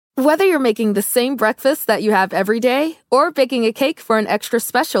Whether you're making the same breakfast that you have every day or baking a cake for an extra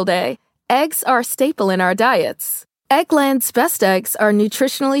special day, eggs are a staple in our diets. Eggland's best eggs are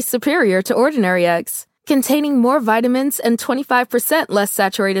nutritionally superior to ordinary eggs, containing more vitamins and 25% less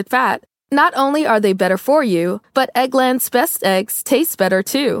saturated fat. Not only are they better for you, but Eggland's best eggs taste better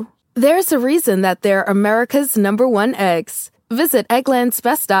too. There's a reason that they're America's #1 eggs. Visit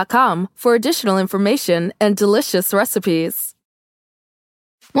egglandsbest.com for additional information and delicious recipes.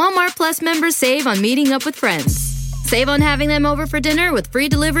 Walmart Plus members save on meeting up with friends. Save on having them over for dinner with free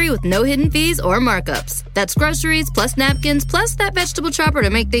delivery with no hidden fees or markups. That's groceries, plus napkins, plus that vegetable chopper to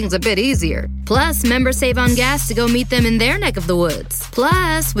make things a bit easier. Plus, members save on gas to go meet them in their neck of the woods.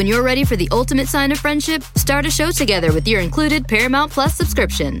 Plus, when you're ready for the ultimate sign of friendship, start a show together with your included Paramount Plus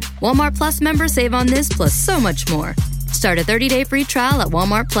subscription. Walmart Plus members save on this plus so much more. Start a 30-day free trial at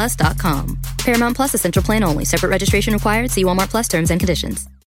walmartplus.com. Paramount Plus Essential Plan only. Separate registration required. See Walmart Plus terms and conditions.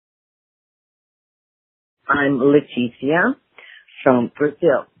 I'm Leticia from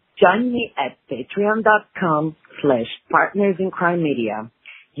Brazil. Join me at patreon.com/Partners in Crime Media.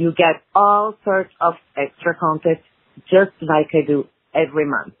 You get all sorts of extra content just like I do every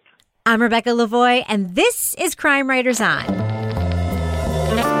month. I'm Rebecca Lavoie, and this is Crime Writers On.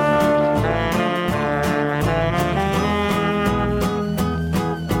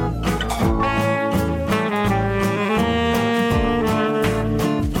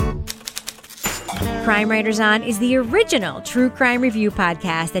 Crime Writers On is the original true crime review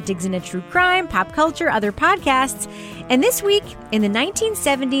podcast that digs into true crime, pop culture, other podcasts. And this week, in the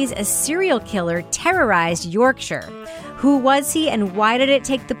 1970s, a serial killer terrorized Yorkshire. Who was he and why did it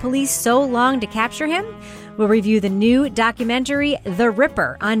take the police so long to capture him? We'll review the new documentary, The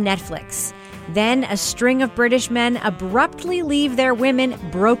Ripper, on Netflix. Then a string of British men abruptly leave their women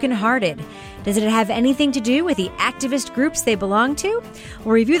brokenhearted. Does it have anything to do with the activist groups they belong to?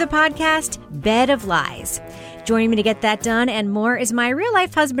 We'll review the podcast, Bed of Lies. Joining me to get that done and more is my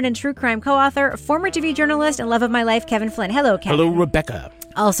real-life husband and true crime co-author, former TV journalist and love of my life, Kevin Flynn. Hello, Kevin. Hello, Rebecca.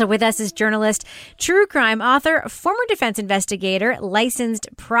 Also with us is journalist, true crime author, former defense investigator, licensed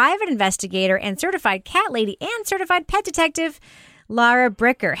private investigator, and certified cat lady and certified pet detective, Lara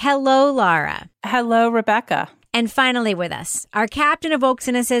Bricker. Hello, Lara. Hello, Rebecca. And finally with us, our captain of woke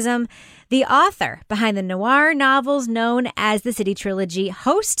cynicism, the author behind the noir novels known as the City Trilogy,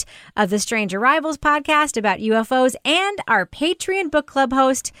 host of the Strange Arrivals podcast about UFOs, and our Patreon book club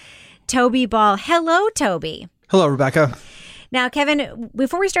host, Toby Ball. Hello, Toby. Hello, Rebecca. Now, Kevin,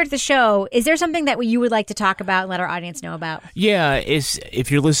 before we start the show, is there something that you would like to talk about and let our audience know about? Yeah, if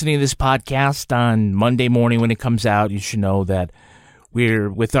you're listening to this podcast on Monday morning when it comes out, you should know that we're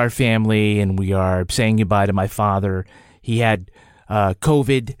with our family and we are saying goodbye to my father. He had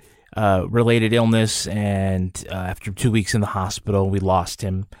COVID related illness, and after 2 weeks in the hospital, we lost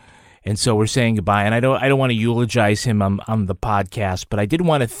him. And so we're saying goodbye. And I don't want to eulogize him on the podcast, but I did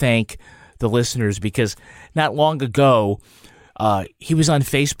want to thank the listeners because not long ago, he was on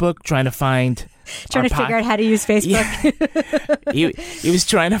Facebook trying to figure out how to use Facebook. Yeah. he was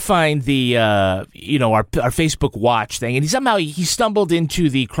trying to find the our Facebook watch thing, and he stumbled into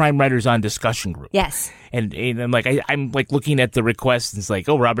the Crime Writers On discussion group. Yes. And I'm looking at the request, and it's like,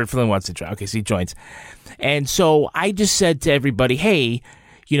 oh, Robert Flynn wants to join. Okay, so he joins. And so I just said to everybody, hey,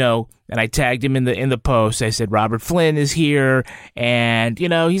 and I tagged him in the post. I said, Robert Flynn is here, and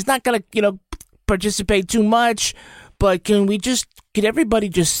he's not gonna participate too much, but could everybody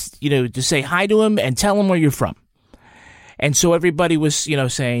just say hi to him and tell him where you're from? And so everybody was,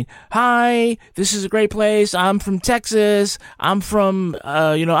 saying, hi, this is a great place. I'm from Texas. I'm from,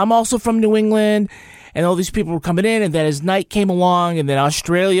 I'm also from New England. And all these people were coming in, and then as night came along, and then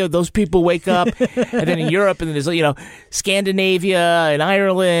Australia, those people wake up, and then in Europe, and then there's, Scandinavia and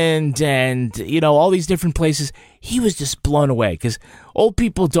Ireland and, all these different places. He was just blown away because old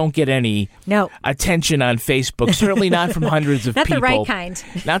people don't get any attention on Facebook, certainly not from hundreds of people. Not the right kind.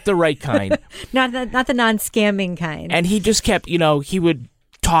 Not the right kind. not the non-scamming kind. And he just kept, he would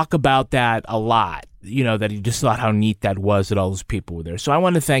talk about that a lot, that he just thought how neat that was that all those people were there. So I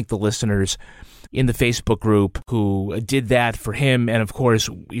want to thank the listeners in the Facebook group who did that for him. And of course,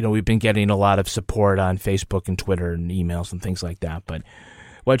 we've been getting a lot of support on Facebook and Twitter and emails and things like that. But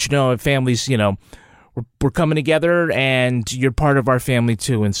families, we're coming together, and you're part of our family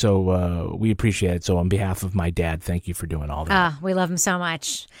too, and so we appreciate it. So on behalf of my dad, thank you for doing all that. We love him so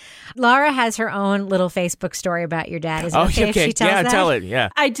much. Laura has her own little Facebook story about your dad. Is it okay if she tells that? Tell it, yeah.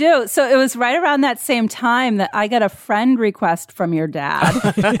 I do. So it was right around that same time that I got a friend request from your dad.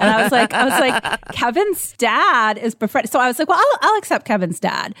 And I was like, Kevin's dad is befriended. So I was like, well, I'll accept Kevin's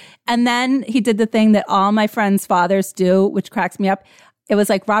dad. And then he did the thing that all my friends' fathers do, which cracks me up. It was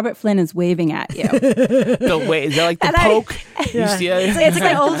like Robert Flynn is waving at you. The way, is that like the poke? You see it? It's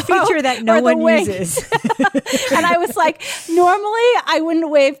like an old feature that no one uses. And I was like, normally I wouldn't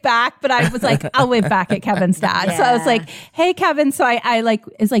wave back, but I was like, I'll wave back at Kevin's dad. Yeah. So I was like, hey, Kevin. So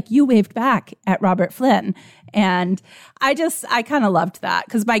it's like, you waved back at Robert Flynn. And I kind of loved that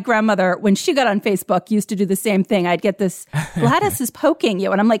because my grandmother, when she got on Facebook, used to do the same thing. I'd get this, Gladys is poking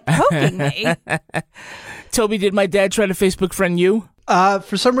you. And I'm like, poking me? Toby, did my dad try to Facebook friend you?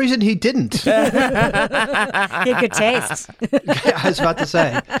 For some reason, he didn't. He had good taste. I was about to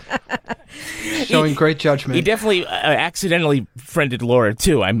say. Showing great judgment. He definitely accidentally friended Laura,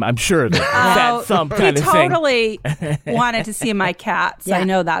 too. I'm sure of it. That thumb kind of thing. He totally wanted to see my cats. Yeah. I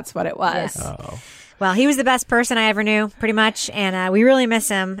know that's what it was. Yes. Oh. Well, he was the best person I ever knew, pretty much. And we really miss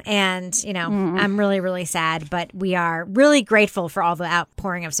him. And, I'm really, really sad. But we are really grateful for all the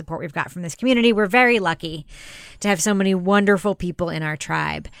outpouring of support we've got from this community. We're very lucky to have so many wonderful people in our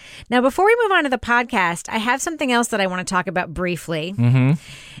tribe. Now, before we move on to the podcast, I have something else that I want to talk about briefly. Mm-hmm.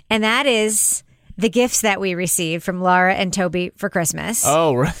 And that is the gifts that we received from Laura and Toby for Christmas.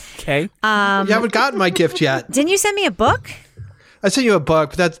 Oh, okay. You haven't gotten my gift yet. Didn't you send me a book? I sent you a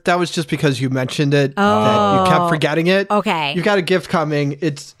book, but that was just because you mentioned it. That you kept forgetting it. Okay. You got a gift coming.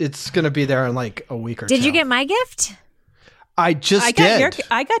 It's going to be there in like a week or two. Did you get my gift? I just did.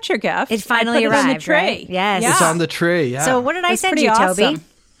 I got your gift. It finally I put arrived, it on the tree. right? Yes. It's on the tree, yeah. So what did I That's send pretty you, Toby? awesome.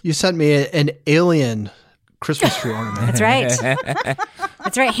 You sent me an alien Christmas tree ornament. That's right.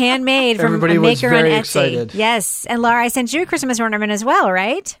 That's right. Handmade from Everybody a was maker on very Etsy. excited. Yes. And Laura, I sent you a Christmas ornament as well,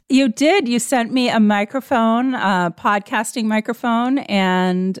 right? You did. You sent me a microphone, a podcasting microphone,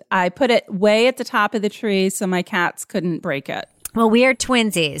 and I put it way at the top of the tree so my cats couldn't break it. Well, we are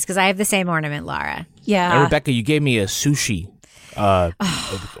twinsies because I have the same ornament, Laura. Yeah. And Rebecca, you gave me a sushi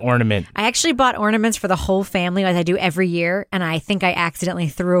ornament. I actually bought ornaments for the whole family as I do every year. And I think I accidentally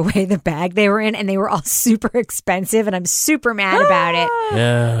threw away the bag they were in and they were all super expensive. And I'm super mad about it.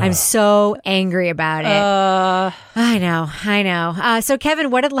 I'm so angry about it. I know. So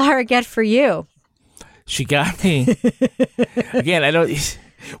Kevin, what did Laura get for you? She got me. Again, I don't.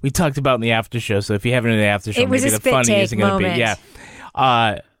 We talked about in the after show, so if you haven't in the after show, It was maybe a the spit funny take isn't going to be. moment.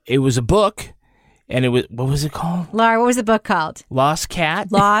 Yeah. It was a book, and it was, what was it called? Laura, what was the book called? Lost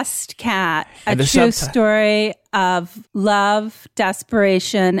Cat. Lost Cat, a And the true subti- story of love,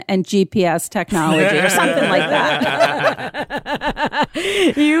 desperation, and GPS technology, or something like that.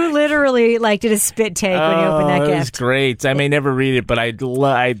 You literally did a spit take when you opened that It was gift. great. I may never read it, but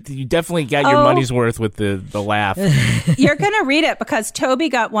you definitely got your money's worth with the laugh. You're going to read it because Toby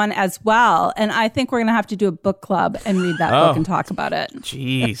got one as well, and I think we're going to have to do a book club and read that book and talk about it.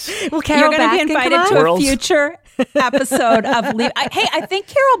 Jeez. Well, Carol You're going to be Baskin, invited come to on? a Girls. future episode of I think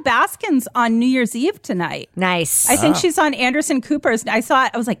Carol Baskin's on New Year's Eve tonight. Nice. I think she's on Anderson Cooper's. I saw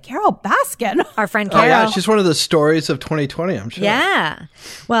it. I was like, Carol Baskin. Our friend Oh, Carol. yeah. She's one of the stories of 2020, I'm sure. Yeah.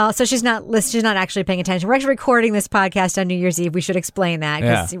 Well, so she's not actually paying attention. We're actually recording this podcast on New Year's Eve. We should explain that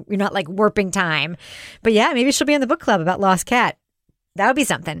because you're not warping time. But yeah, maybe she'll be in the book club about Lost Cat. That would be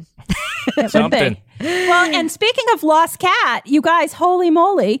something. Something. Well, and speaking of Lost Cat, you guys, holy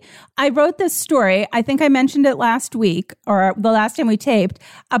moly, I wrote this story. I think I mentioned it last week or the last time we taped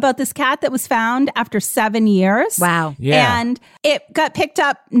about this cat that was found after 7 years. Wow. Yeah. And it got picked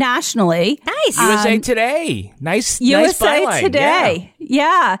up nationally. Nice. USA Today. Nice USA byline. Today.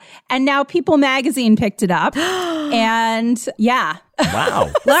 Yeah. And now People Magazine picked it up. And yeah. Yeah.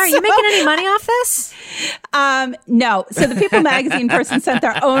 Wow. Laura, are you making any money off this? No. So the People Magazine person sent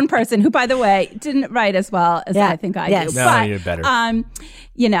their own person, who, by the way, didn't write as well as Yeah. I think I Yes. do. No, but, you're better.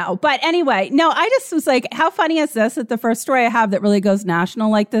 But anyway, no, I just was like, how funny is this that the first story I have that really goes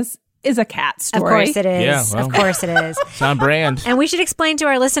national like this is a cat story? Of course it is. Yeah, well. Of course it is. It's on brand. And we should explain to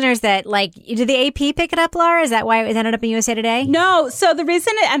our listeners that, did the AP pick it up, Laura? Is that why it ended up in USA Today? No. So the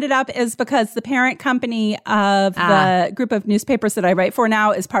reason it ended up is because the parent company of the group of newspapers that I write for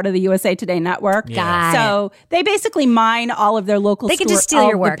now is part of the USA Today network. Got So they basically mine all of their local They can just steal your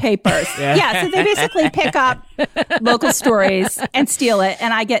all the work. papers. Yeah. So they basically pick up local stories and steal it.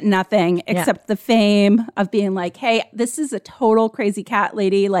 And I get nothing except the fame of being like, hey, this is a total crazy cat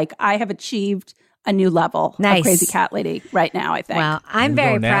lady. Like, I have achieved a new level Nice. of crazy cat lady right now, I think. Well, I'm You're very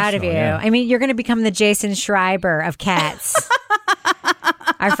going proud of national, you. yeah. I mean, you're going to become the Jason Schreiber of cats.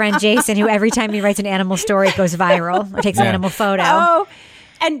 Our friend Jason, who every time he writes an animal story goes viral or takes an Yeah. animal photo. Oh,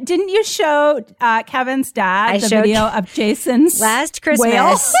 and didn't you show Kevin's dad the showed- video of Jason's Last whale?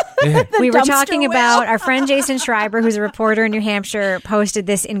 Christmas, we were dumpster talking whale. about our friend Jason Schreiber, who's a reporter in New Hampshire, posted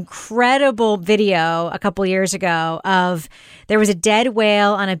this incredible video a couple years ago of there was a dead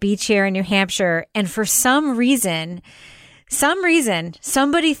whale on a beach here in New Hampshire. And for some reason, some reason,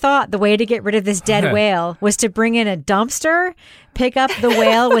 somebody thought the way to get rid of this dead whale was to bring in a dumpster, pick up the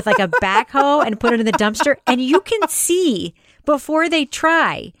whale with like a backhoe and put it in the dumpster. And you can see before they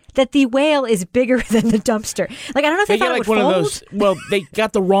try that the whale is bigger than the dumpster. Like, I don't know if they thought it would one fold. Of those. Well, they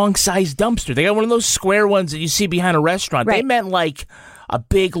got the wrong size dumpster. They got one of those square ones that you see behind a restaurant. Right. They meant like a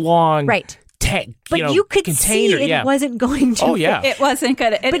big, long But you could container. see it wasn't going to. Oh yeah, It wasn't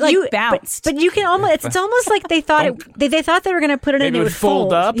good. It bounced. But you can almost. It's almost like they thought they thought they were going to put it in and it would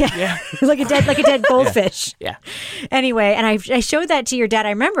fold up. Yeah, like a dead goldfish. Yeah. Anyway, and I showed that to your dad. I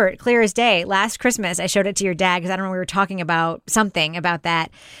remember it clear as day. Last Christmas, I showed it to your dad because I don't know, we were talking about something about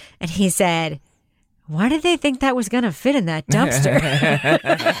that, and he said, "Why did they think that was going to fit in that dumpster?"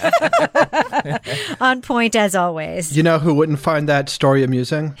 On point as always. You know who wouldn't find that story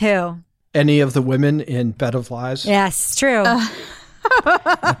amusing? Who? Any of the women in Bed of Lies. Yes, true.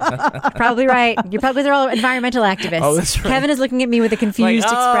 Probably right. They're all environmental activists. Oh, that's right. Kevin is looking at me with a confused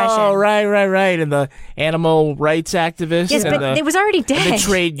expression. Oh, right. And the animal rights activists. Yes, and but it was already dead. And the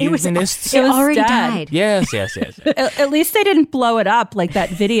trade unionists. It already dead. died. Yes. At least they didn't blow it up like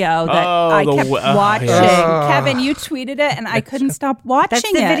that video that I kept watching. Yeah. Kevin, you tweeted it, and I couldn't stop watching it.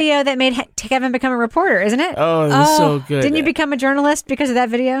 That's the video that made Kevin become a reporter, isn't it? Oh, that's so good. Didn't you become a journalist because of that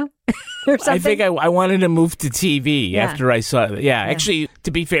video? Or something? I think I wanted to move to TV after I saw it. Yeah, actually,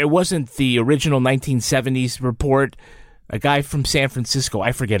 to be fair, it wasn't the original 1970s report. A guy from San Francisco,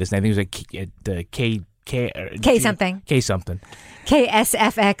 I forget his name. I think it was like K something. K something.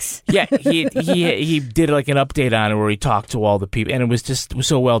 KSFX. Yeah, he did like an update on it where he talked to all the people, and it was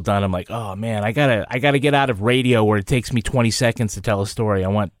so well done. I'm like, oh man, I gotta get out of radio where it takes me 20 seconds to tell a story. I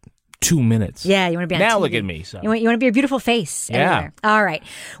want 2 minutes. Yeah, you want to be on now. TV. Look at me. So. You want to be a beautiful face. Yeah. Everywhere. All right.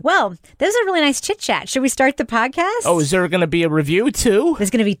 Well, this is a really nice chit chat. Should we start the podcast? Oh, is there going to be a review too? There's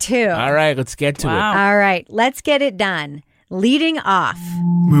going to be 2. All right, let's get to it. All right, let's get it done. Leading off.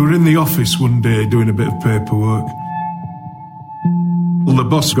 We were in the office one day doing a bit of paperwork. Well, the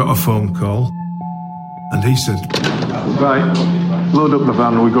boss got a phone call, and he said, "Right, load up the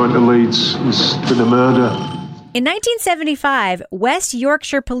van. We're going to Leeds. There's been a murder." In 1975, West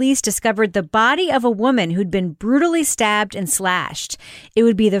Yorkshire police discovered the body of a woman who'd been brutally stabbed and slashed. It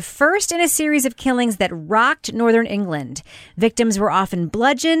would be the first in a series of killings that rocked northern England. Victims were often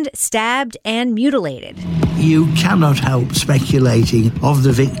bludgeoned, stabbed, and mutilated. You cannot help speculating of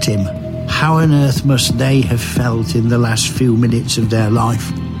the victim. How on earth must they have felt in the last few minutes of their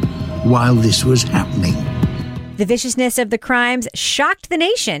life while this was happening? The viciousness of the crimes shocked the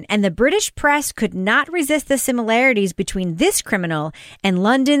nation, and the British press could not resist the similarities between this criminal and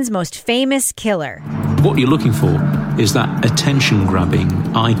London's most famous killer. What you're looking for is that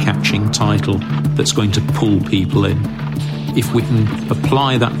attention-grabbing, eye-catching title that's going to pull people in. If we can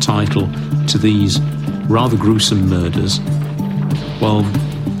apply that title to these rather gruesome murders, well,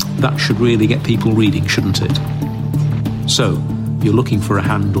 that should really get people reading, shouldn't it? So, you're looking for a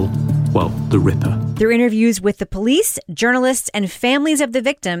handle. Well, the Ripper. Through interviews with the police, journalists, and families of the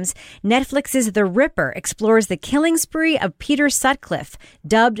victims, Netflix's The Ripper explores the killing spree of Peter Sutcliffe,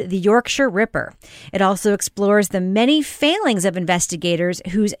 dubbed the Yorkshire Ripper. It also explores the many failings of investigators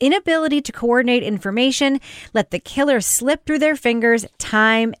whose inability to coordinate information let the killer slip through their fingers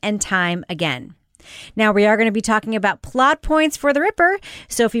time and time again. Now, we are going to be talking about plot points for The Ripper,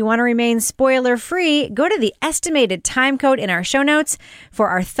 so if you want to remain spoiler-free, go to the estimated time code in our show notes for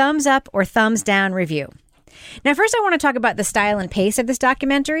our thumbs up or thumbs down review. Now, first, I want to talk about the style and pace of this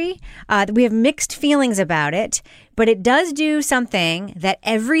documentary. We have mixed feelings about it, but it does do something that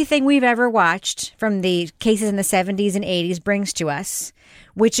everything we've ever watched from the cases in the 70s and 80s brings to us,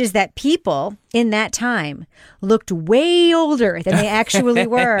 which is that people in that time looked way older than they actually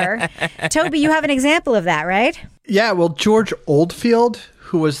were. Toby, you have an example of that, right? Yeah, well, George Oldfield,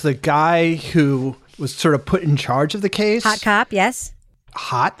 who was the guy who was sort of put in charge of the case. Hot cop, yes.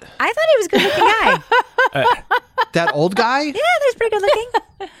 Hot? I thought he was a good-looking guy. That old guy? Yeah, he's pretty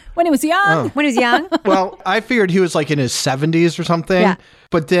good-looking. When he was young. Oh. When he was young. Well, I figured he was like in his 70s or something. Yeah.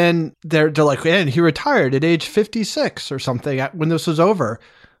 But then they're like, and he retired at age 56 or something when this was over.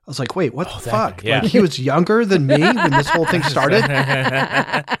 I was like, wait, what the fuck? yeah. Like he was younger than me when this whole thing started?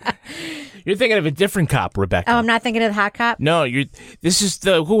 You're thinking of a different cop, Rebecca. Oh, I'm not thinking of the hot cop? No, this is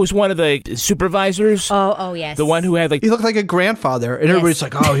who was one of the supervisors? Oh, yes. The one who had like... He looked like a grandfather. And everybody's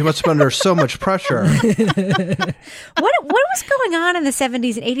like, oh, he must have been under so much pressure. What was going on in the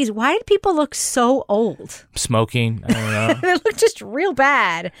 70s and 80s? Why did people look so old? Smoking. I don't know. They looked just real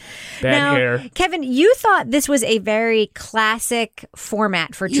bad. Bad hair. Kevin, you thought this was a very classic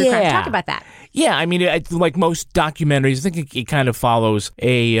format for true crime. Talk about that. Yeah, I mean, like most documentaries, I think it kind of follows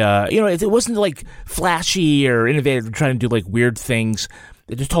a, it wasn't like flashy or innovative, trying to do like weird things.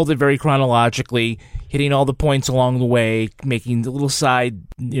 They just told it very chronologically, hitting all the points along the way, making the little side,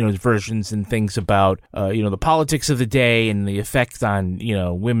 versions and things about, the politics of the day and the effect on,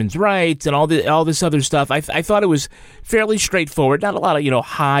 women's rights and all this other stuff. I thought it was fairly straightforward. Not a lot of,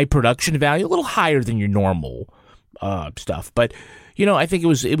 high production value, a little higher than your normal stuff. But, I think it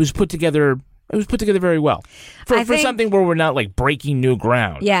was put together. It was put together very well for something where we're not like breaking new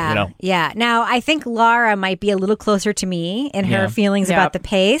ground. Yeah, yeah. Now, I think Laura might be a little closer to me in her feelings about the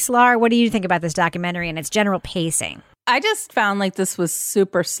pace. Laura, what do you think about this documentary and its general pacing? I just found like this was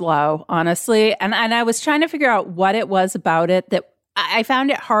super slow, honestly. And I was trying to figure out what it was about it that I found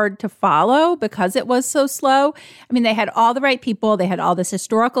it hard to follow because it was so slow. I mean, they had all the right people. They had all this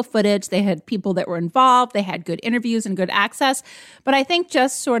historical footage. They had people that were involved. They had good interviews and good access. But I think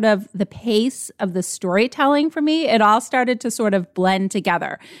just sort of the pace of the storytelling for me, it all started to sort of blend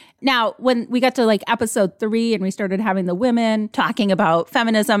together. Now, when we got to like episode 3 and we started having the women talking about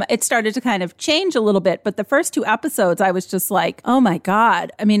feminism, it started to kind of change a little bit. But the first 2 episodes, I was just like, oh my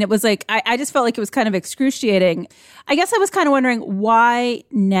God. I mean, it was like, I just felt like it was kind of excruciating. I guess I was kind of wondering why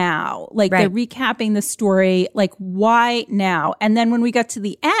now? Like they're recapping the story, like why now? And then when we got to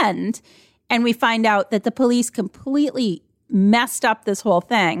the end and we find out that the police completely messed up this whole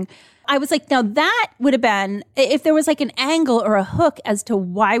thing, I was like, now that would have been, if there was like an angle or a hook as to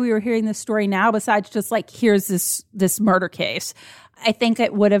why we were hearing this story now, besides just like, here's this murder case, I think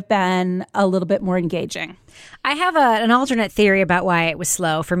it would have been a little bit more engaging. I have an alternate theory about why it was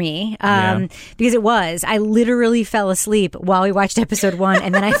slow for me, because it was. I literally fell asleep while we watched episode 1,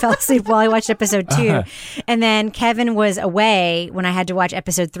 and then I fell asleep while I watched episode 2. And then Kevin was away when I had to watch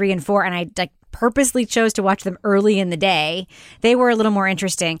episode 3 and 4, and I purposely chose to watch them early in the day. They were a little more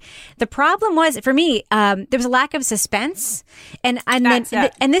interesting. The problem was, for me, there was a lack of suspense. And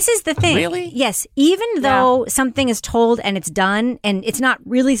this is the thing. Really? Yes. Even though something is told and it's done, and it's not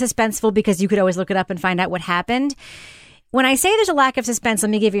really suspenseful because you could always look it up and find out what happened. When I say there's a lack of suspense, let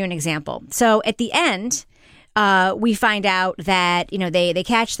me give you an example. So at the end, we find out that, they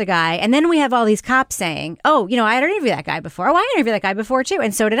catch the guy, and then we have all these cops saying, oh, I had interviewed that guy before. Oh, I interviewed that guy before too.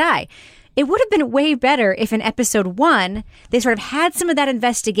 And so did I. It would have been way better if in episode 1, they sort of had some of that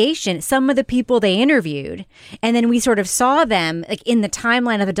investigation, some of the people they interviewed, and then we sort of saw them like in the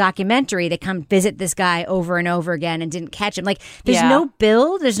timeline of the documentary. They come visit this guy over and over again and didn't catch him. Like there's no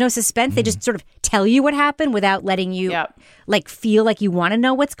build, there's no suspense. They just sort of tell you what happened without letting you like feel like you want to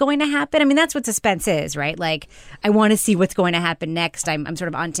know what's going to happen. I mean, that's what suspense is, right? Like I want to see what's going to happen next. I'm sort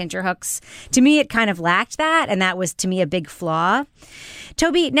of on tenterhooks. To me, it kind of lacked that, and that was to me a big flaw.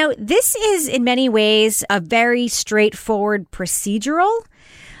 Toby, now this is in many ways a very straightforward procedural,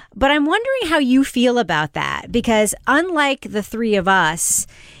 but I'm wondering how you feel about that, because unlike the three of us,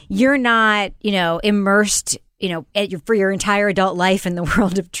 you're not, immersed, for your entire adult life in the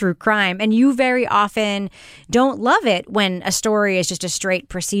world of true crime. And you very often don't love it when a story is just a straight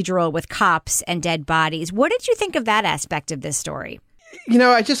procedural with cops and dead bodies. What did you think of that aspect of this story?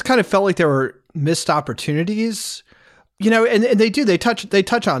 I just kind of felt like there were missed opportunities. And they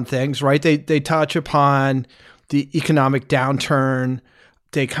touch on things, right? They touch upon the economic downturn.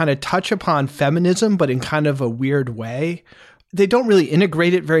 They kind of touch upon feminism, but in kind of a weird way. They don't really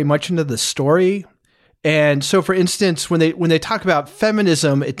integrate it very much into the story. And so, for instance, when they talk about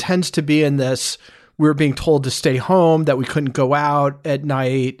feminism, it tends to be in this, we were being told to stay home, that we couldn't go out at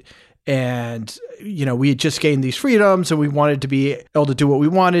night. And, we had just gained these freedoms and we wanted to be able to do what we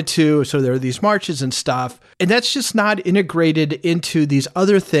wanted to. So there are these marches and stuff. And that's just not integrated into these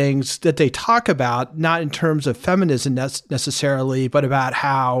other things that they talk about, not in terms of feminism necessarily, but about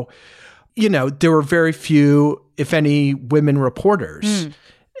how, there were very few, if any, women reporters.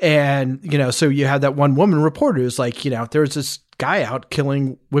 And, so you have that one woman reporter who's like, there's this guy out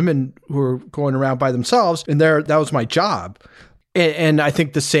killing women who are going around by themselves. And that was my job. And I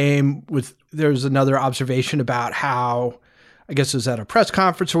think the same there's another observation about how, I guess it was at a press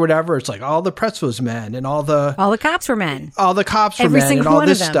conference or whatever, it's like all the press was men and all the cops were men. All the cops were men and all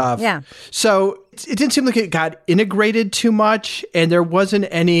this stuff. Yeah. So it didn't seem like it got integrated too much. And there wasn't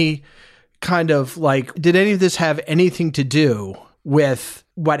any kind of like, did any of this have anything to do with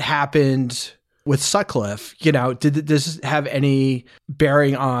what happened with Sutcliffe? Did this have any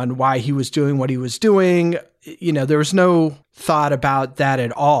bearing on why he was doing what he was doing? There was no thought about that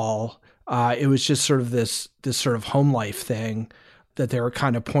at all. It was just sort of this sort of home life thing that they were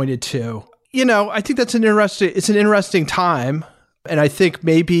kind of pointed to. I think it's an interesting time. And I think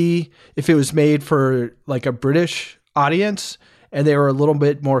maybe if it was made for like a British audience and they were a little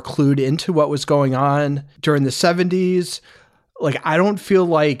bit more clued into what was going on during the 70s. Like, I don't feel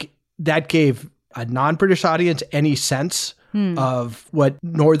like that gave a non-British audience any sense of what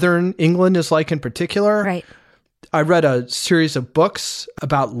Northern England is like in particular. Right. I read a series of books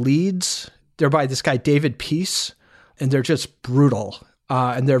about Leeds. They're by this guy, David Peace, and they're just brutal.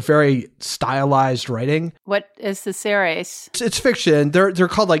 And they're very stylized writing. What is the series? It's fiction. They're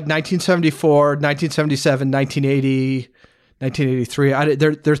called like 1974, 1977, 1980, 1983.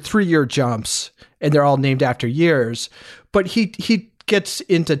 They're 3-year jumps, and they're all named after years. But he gets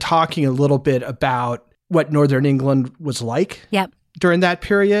into talking a little bit about what Northern England was like during that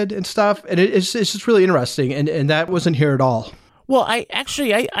period and stuff. And it's just really interesting. And that wasn't here at all. Well,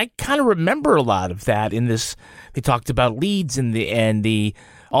 I kind of remember a lot of that in this. They talked about Leeds and the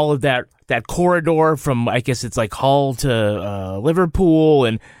all of that corridor from, I guess it's like Hull to Liverpool,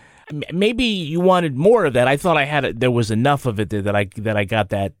 and maybe you wanted more of that. I thought there was enough of it that I got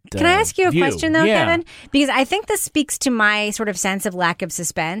that. Can I ask you a view. question though, Yeah. Kevin? Because I think this speaks to my sort of sense of lack of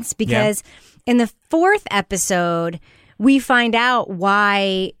suspense. Because in the 4th episode, we find out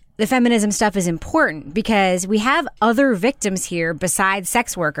why the feminism stuff is important, because we have other victims here besides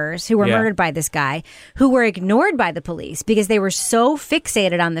sex workers who were murdered by this guy, who were ignored by the police because they were so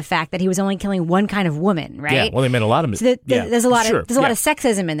fixated on the fact that he was only killing one kind of woman, right? Yeah, well, they meant a lot of it. So there's a lot of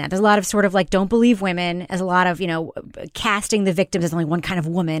sexism in that. There's a lot of sort of like, don't believe women. There's a lot of, casting the victims as only one kind of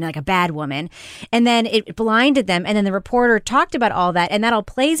woman, like a bad woman. And then it blinded them. And then the reporter talked about all that, and that all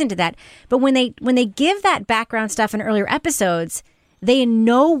plays into that. But when they give that background stuff in earlier episodes, they in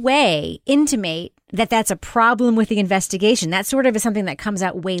no way intimate that that's a problem with the investigation. That sort of is something that comes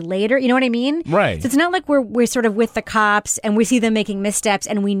out way later. You know what I mean? Right. So it's not like we're sort of with the cops and we see them making missteps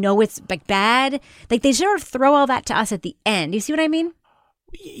and we know it's like bad. Like they sort of throw all that to us at the end. You see what I mean?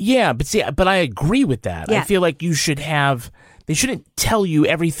 Yeah, but I agree with that. Yeah. I feel like they shouldn't tell you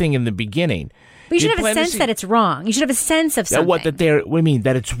everything in the beginning. But you should have a sense that it's wrong. You should have a sense of something. What do you mean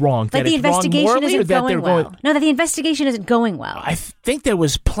that it's wrong? Like that the it's wrong investigation morally, isn't or that going they're well. No, that the investigation isn't going well. I think there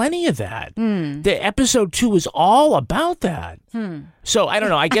was plenty of that. The episode 2 was all about that. So I don't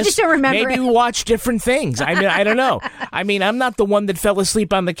know. I guess just don't remember maybe it. we watch different things. I mean, I don't know. I mean, I'm not the one that fell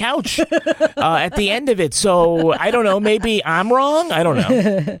asleep on the couch at the end of it. So I don't know. Maybe I'm wrong. I don't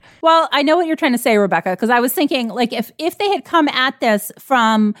know. Well, I know what you're trying to say, Rebecca, because I was thinking, like, if they had come at this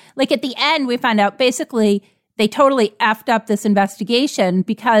from, like, at the end, we found out basically they totally effed up this investigation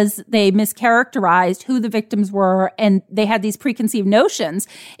because they mischaracterized who the victims were and they had these preconceived notions.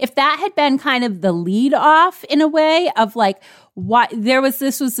 If that had been kind of the lead off in a way of like,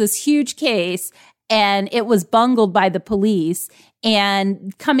 this was this huge case and it was bungled by the police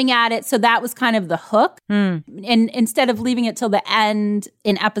and coming at it. So that was kind of the hook. And instead of leaving it till the end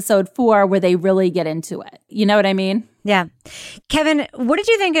in episode 4 where they really get into it. You know what I mean? Yeah. Kevin, what did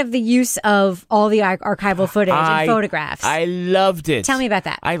you think of the use of all the archival footage and photographs? I loved it. Tell me about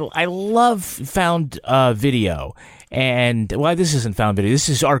that. I love found video. And, well, this isn't found video. This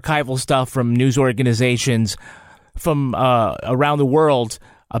is archival stuff from news organizations from around the world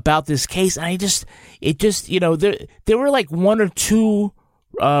about this case. And there were like 1 or 2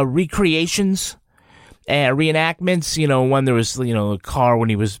 recreations and reenactments, when there was, a car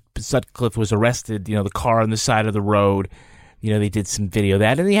when Sutcliffe was arrested, the car on the side of the road, they did some video of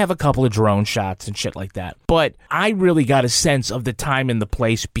that, and they have a couple of drone shots and shit like that. But I really got a sense of the time and the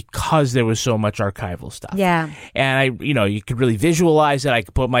place because there was so much archival stuff. Yeah. And you could really visualize it. I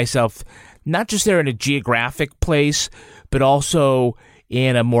could put myself not just there in a geographic place, but also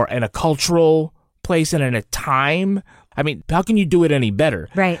in a cultural place and in a time. I mean, how can you do it any better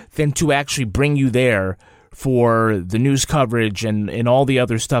than to actually bring you there for the news coverage and all the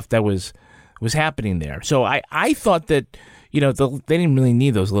other stuff that was happening there? So I thought that, they didn't really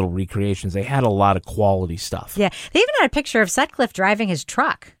need those little recreations. They had a lot of quality stuff. Yeah. They even had a picture of Sutcliffe driving his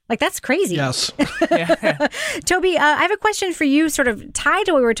truck. Like, that's crazy. Yes. Toby, I have a question for you sort of tied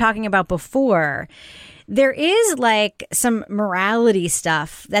to what we were talking about before. There is like some morality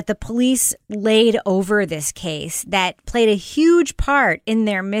stuff that the police laid over this case that played a huge part in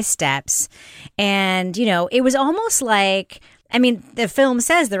their missteps. And, it was almost like, the film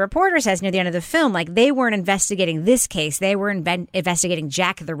says, the reporter says near the end of the film, like they weren't investigating this case. They were investigating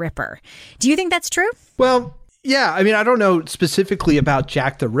Jack the Ripper. Do you think that's true? Well, yeah. I don't know specifically about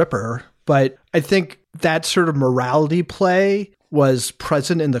Jack the Ripper, but I think that sort of morality play was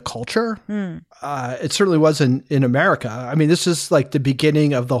present in the culture. It certainly wasn't in America. This is like the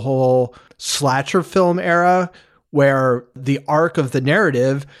beginning of the whole slasher film era, where the arc of the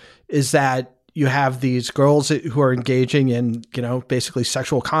narrative is that you have these girls who are engaging in, basically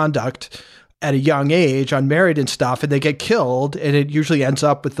sexual conduct at a young age, unmarried and stuff, and they get killed. And it usually ends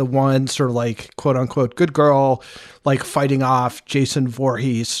up with the one sort of like, quote unquote, good girl, like fighting off Jason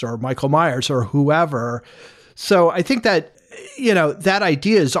Voorhees or Michael Myers or whoever. So I think that, that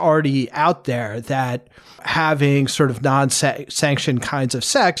idea is already out there, that having sort of non-sanctioned kinds of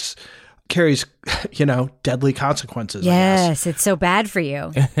sex carries, deadly consequences. Yes, it's so bad for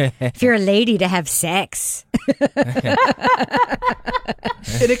you. If you're a lady to have sex.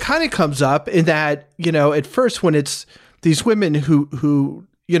 And it kind of comes up in that, at first when it's these women who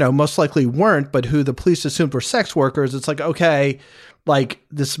most likely weren't, but who the police assumed were sex workers, it's like, okay, like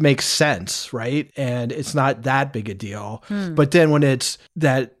this makes sense, right? And it's not that big a deal. But then when it's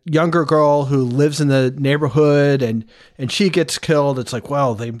that younger girl who lives in the neighborhood and she gets killed, it's like,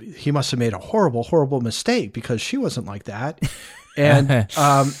 well, he must have made a horrible, horrible mistake because she wasn't like that. And,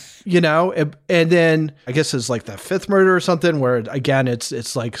 and then I guess it's like the fifth murder or something where, again,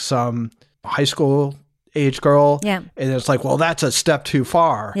 it's like some high school age girl. Yeah. And it's like, well, that's a step too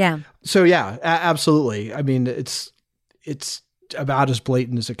far. Yeah. So yeah, absolutely. I mean, it's about as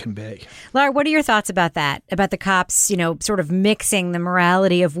blatant as it can be. Laura, what are your thoughts about that? About the cops, sort of mixing the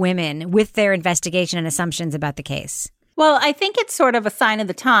morality of women with their investigation and assumptions about the case? Well, I think it's sort of a sign of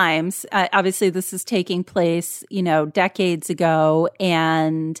the times. Obviously, this is taking place, decades ago.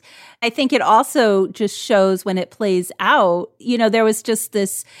 And I think it also just shows when it plays out, there was just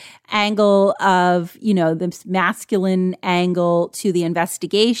this angle of, this masculine angle to the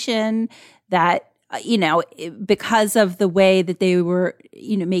investigation that, because of the way that they were,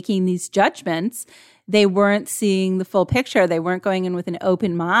 making these judgments, they weren't seeing the full picture. They weren't going in with an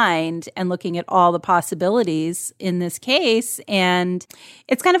open mind and looking at all the possibilities in this case. And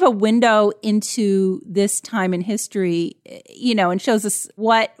it's kind of a window into this time in history, and shows us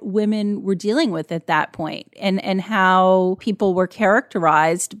what women were dealing with at that point and how people were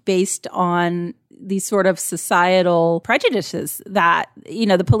characterized based on these sort of societal prejudices that,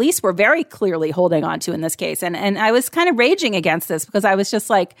 the police were very clearly holding on to in this case. And I was kind of raging against this because I was just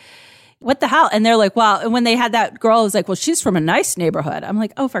like, what the hell? And they're like, well, and when they had that girl, it was like, well, she's from a nice neighborhood. I'm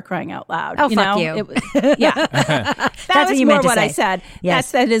like, oh, for crying out loud. Oh, fuck you. Yeah. That's what you meant to what say. I said.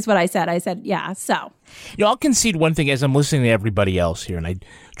 Yes. That is what I said. I said, yeah, so. I'll concede one thing as I'm listening to everybody else here, and I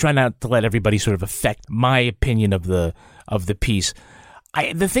try not to let everybody sort of affect my opinion of the piece.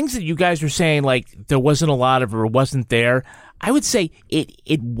 The things that you guys were saying, like there wasn't a lot of, or wasn't there, I would say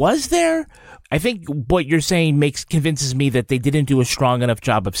it was there. I think what you're saying convinces me that they didn't do a strong enough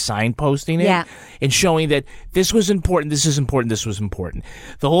job of signposting it and showing that this was important, this is important, this was important.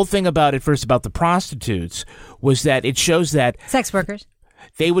 The whole thing about it, first about the prostitutes, was that it shows that sex workers,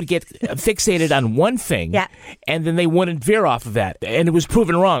 they would get fixated on one thing, and then they wouldn't veer off of that. And it was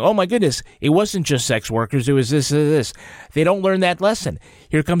proven wrong. Oh, my goodness. It wasn't just sex workers. It was this. They don't learn that lesson.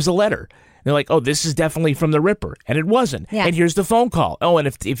 Here comes a letter. They're like, oh, this is definitely from the Ripper. And it wasn't. Yeah. And here's the phone call. Oh, and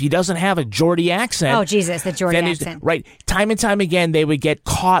if he doesn't have a Geordie accent. Oh, Jesus, the Geordie accent. Right. Time and time again, they would get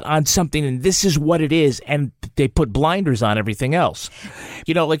caught on something, and this is what it is. And they put blinders on everything else.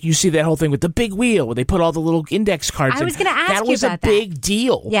 Like you see that whole thing with the big wheel where they put all the little index cards in. I was going to ask you about that. That was a big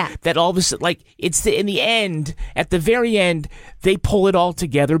deal. Yeah. That all of a sudden, in the end, at the very end, they pull it all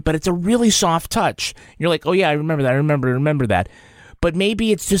together, but it's a really soft touch. You're like, oh, yeah, I remember that. I remember that. But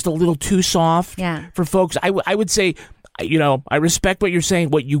maybe it's just a little too soft for folks. I would say, I respect what you're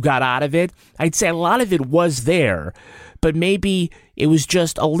saying, what you got out of it. I'd say a lot of it was there, but maybe it was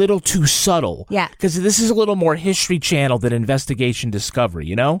just a little too subtle. Yeah. Because this is a little more History Channel than Investigation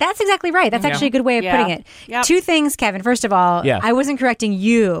Discovery, That's exactly right. That's actually a good way of putting it. Yep. Two things, Kevin. First of all, I wasn't correcting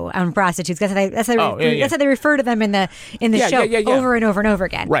you on prostitutes. That's how they refer to them in the show over and over and over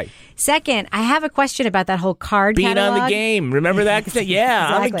again. Right. Second, I have a question about that whole card being catalog. on the game. Remember that?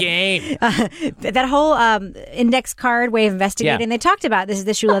 Yeah, exactly. On the game. That whole index card way of investigating. They talked about this is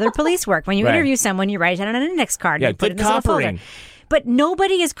the shoe leather police work. When you interview someone, you write it on an index card. And you put it in this little folder. But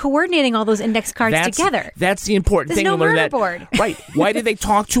nobody is coordinating all those index cards together. That's the important thing. There's no to learn murder that. board. Right. Why did they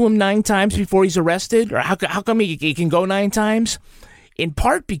talk to him 9 times before he's arrested? Or how come he can go 9 times? In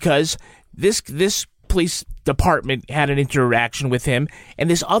part because this police department had an interaction with him, and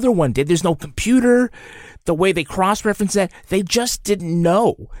this other one did. There's no computer. The way they cross-reference that, they just didn't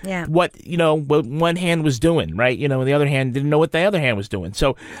know what one hand was doing, right? And the other hand didn't know what the other hand was doing.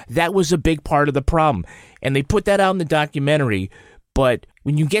 So that was a big part of the problem. And they put that out in the documentary. But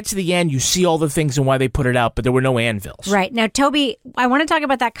when you get to the end, you see all the things and why they put it out, but there were no anvils. Right. Now, Toby, I want to talk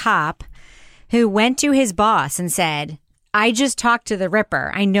about that cop who went to his boss and said, I just talked to the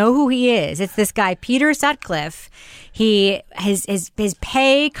Ripper. I know who he is. It's this guy, Peter Sutcliffe. His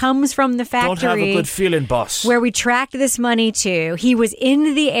pay comes from the factory. Don't have a good feeling, boss. Where we tracked this money to. He was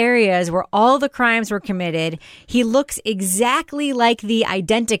in the areas where all the crimes were committed. He looks exactly like the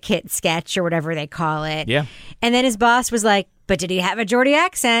Identikit sketch or whatever they call it. Yeah. And then his boss was like, but did he have a Geordie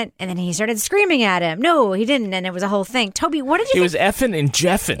accent? And then he started screaming at him. No, he didn't. And it was a whole thing. Toby, what did you think? He was effing and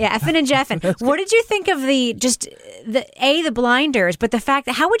jeffing. Yeah, effing and jeffing. What did you think of the blinders, but the fact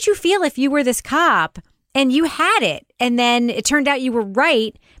that how would you feel if you were this cop and you had it and then it turned out you were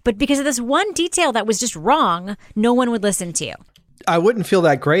right, but because of this one detail that was just wrong, no one would listen to you? I wouldn't feel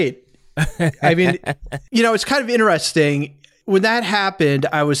that great. I mean, it's kind of interesting. When that happened,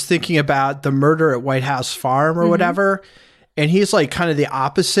 I was thinking about the murder at White House Farm or whatever. And he's like kind of the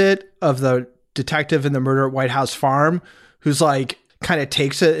opposite of the detective in the murder at White House Farm, who's like kind of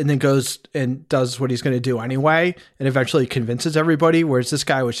takes it and then goes and does what he's going to do anyway and eventually convinces everybody. Whereas this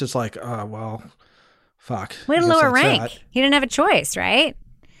guy was just like, oh, well, fuck. We had a lower rank. He didn't have a choice, right?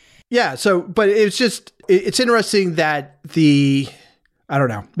 Yeah. So, but it's interesting that I don't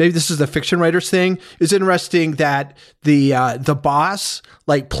know, maybe this is the fiction writers thing. It's interesting that the boss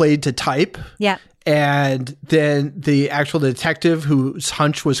like played to type. Yeah. And then the actual detective whose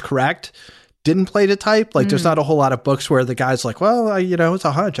hunch was correct didn't play to type. Like there's not a whole lot of books where the guy's like, well, it's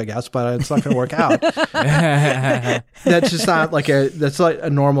a hunch, I guess, but it's not going to work out. That's just not that's like a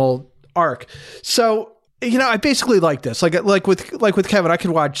normal arc. So, I basically like this. Like with Kevin, I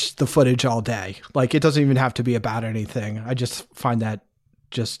could watch the footage all day. Like it doesn't even have to be about anything. I just find that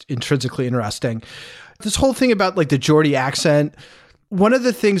just intrinsically interesting. This whole thing about like the Geordie accent, one of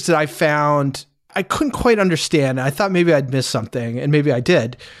the things that I found I couldn't quite understand. I thought maybe I'd missed something, and maybe I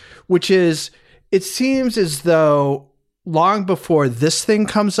did, which is it seems as though long before this thing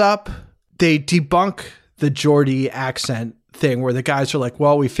comes up, they debunk the Geordie accent thing where the guys are like,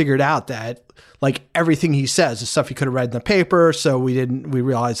 well, we figured out that like everything he says is stuff he could have read in the paper. So we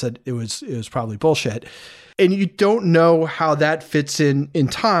realized that it was probably bullshit. And you don't know how that fits in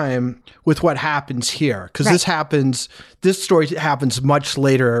time with what happens here. Because this story happens much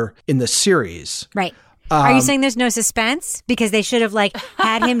later in the series. Right. Are you saying there's no suspense? Because they should have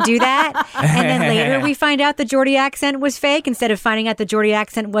had him do that. And then later we find out the Geordie accent was fake instead of finding out the Geordie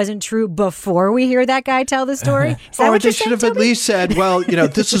accent wasn't true before we hear that guy tell the story. Is that or what they should have at least said, well,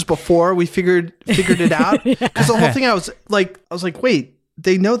 this is before we figured it out. Because the whole thing I was like, wait,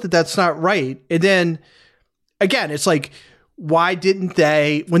 they know that that's not right. And then again, it's like, why didn't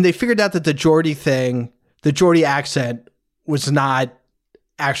they, when they figured out that the Geordie accent was not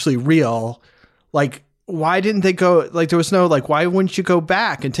actually real, why didn't they go, there was no, why wouldn't you go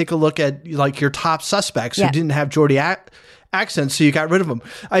back and take a look at, your top suspects who didn't have Geordie accents, so you got rid of them?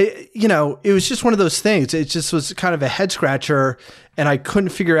 It was just one of those things. It just was kind of a head scratcher, and I couldn't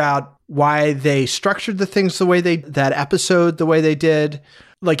figure out why they structured the things that episode the way they did.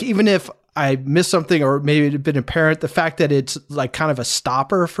 Even if I missed something or maybe it had been apparent, the fact that it's kind of a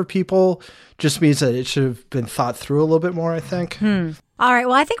stopper for people just means that it should have been thought through a little bit more, I think. All right.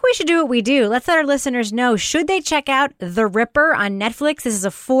 Well, I think we should do what we do. Let's let our listeners know. Should they check out The Ripper on Netflix? This is a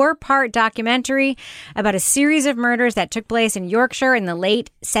 4-part documentary about a series of murders that took place in Yorkshire in the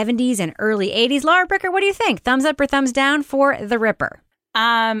late 70s and early 80s. Laura Bricker, what do you think? Thumbs up or thumbs down for The Ripper?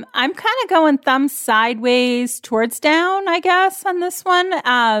 I'm kind of going thumbs sideways towards down, I guess, on this one.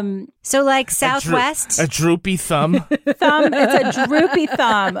 So southwest? A droopy thumb? It's a droopy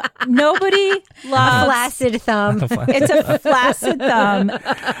thumb. Nobody loves... A flaccid thumb. It's a flaccid thumb.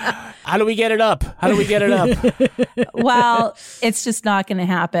 How do we get it up? Well, it's just not going to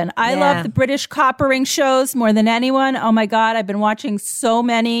happen. I love the British coppering shows more than anyone. Oh my God, I've been watching so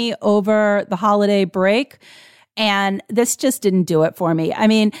many over the holiday break. And this just didn't do it for me. I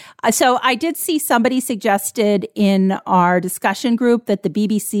mean, so I did see somebody suggested in our discussion group that the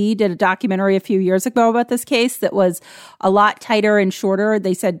BBC did a documentary a few years ago about this case that was a lot tighter and shorter.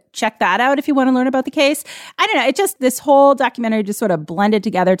 They said, check that out if you want to learn about the case. I don't know. This whole documentary just sort of blended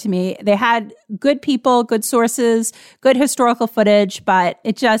together to me. They had good people, good sources, good historical footage, but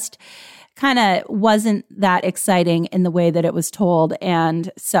it just kind of wasn't that exciting in the way that it was told.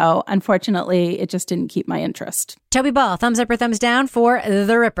 And so, unfortunately, it just didn't keep my interest. Toby Ball, thumbs up or thumbs down for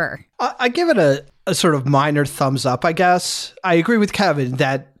The Ripper? I give it a sort of minor thumbs up, I guess. I agree with Kevin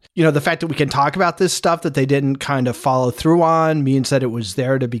that, the fact that we can talk about this stuff that they didn't kind of follow through on means that it was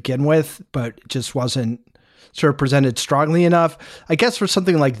there to begin with, but it just wasn't sort of presented strongly enough. I guess for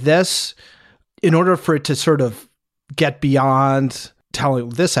something like this, in order for it to sort of get beyond telling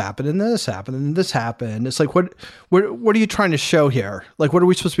this happened and this happened and this happened, it's like, what are you trying to show here? What are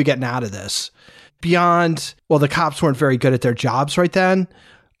we supposed to be getting out of this? beyond, well, the cops weren't very good at their jobs right then.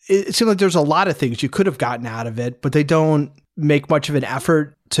 It seemed like there's a lot of things you could have gotten out of it, but they don't make much of an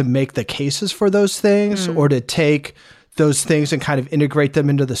effort to make the cases for those things or to take those things and kind of integrate them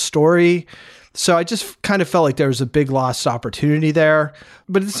into the story. So I just kind of felt like there was a big lost opportunity there.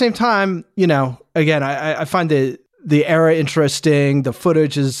 But at the same time, you know, again, I find the era interesting. The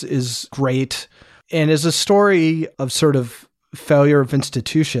footage is great. And as a story of sort of failure of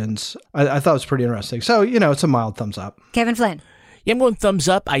institutions, I thought it was pretty interesting. So, you know, it's a mild thumbs up. Kevin Flynn. Yeah, I'm going thumbs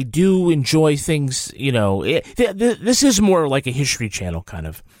up. I do enjoy things, you know. This is more like a History Channel kind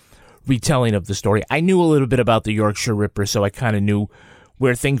of retelling of the story. I knew a little bit about the Yorkshire Ripper, so I kind of knew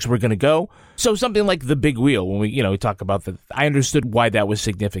where things were going to go. So something like The Big Wheel, when we talk about I understood why that was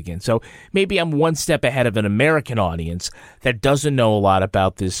significant. So maybe I'm one step ahead of an American audience that doesn't know a lot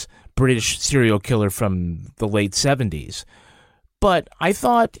about this British serial killer from the late 70s. But I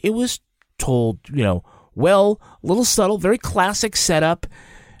thought it was told, you know, well, a little subtle, very classic setup,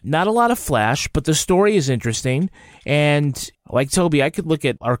 not a lot of flash, but the story is interesting. And like Toby, I could look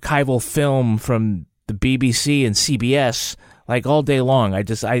at archival film from the BBC and CBS like all day long. I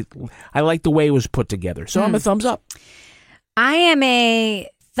like the way it was put together. So I'm a thumbs up. I am a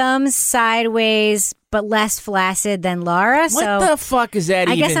thumbs sideways, but less flaccid than Laura. What the fuck is that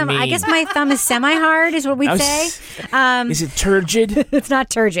even mean? I guess my thumb is semi-hard is what we'd say. Is it turgid? It's not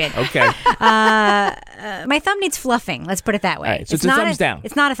turgid. Okay. My thumb needs fluffing. Let's put it that way. All right, so it's a thumbs down.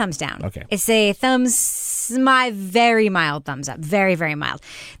 It's not a thumbs down. Okay. It's a my very mild thumbs up. Very, very mild.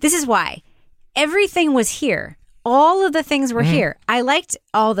 This is why. Everything was here. All of the things were here. I liked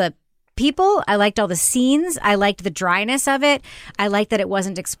all the people. I liked all the scenes. I liked the dryness of it. I liked that it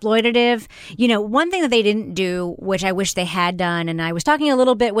wasn't exploitative. You know, one thing that they didn't do, which I wish they had done, and I was talking a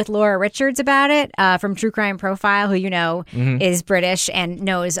little bit with Laura Richards about it from True Crime Profile, who you know is British and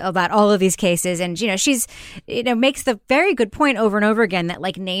knows about all of these cases. And, you know, she's, you know, makes the very good point over and over again that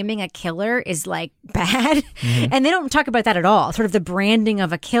like naming a killer is like bad. And they don't talk about that at all. Sort of the branding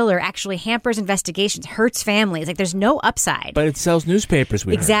of a killer actually hampers investigations, hurts families. Like there's no upside. But it sells newspapers.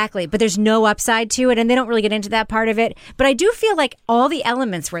 Exactly. But there's no upside to it, and they don't really get into that part of it. But I do feel like all the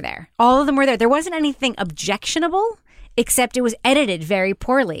elements were there. All of them were there. There wasn't anything objectionable, except it was edited very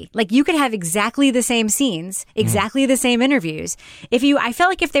poorly. Like you could have exactly the same scenes, exactly the same interviews. I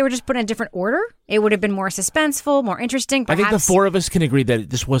felt like if they were just put in a different order, it would have been more suspenseful, more interesting. Perhaps. I think the four of us can agree that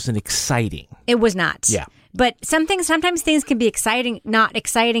this wasn't exciting. It was not. Yeah. But sometimes things can be exciting, not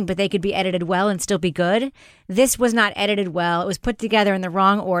exciting, but they could be edited well and still be good. This was not edited well. It was put together in the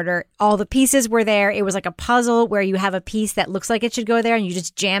wrong order. All the pieces were there. It was like a puzzle where you have a piece that looks like it should go there and you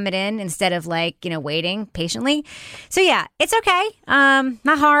just jam it in instead of like, you know, waiting patiently. So yeah, it's okay.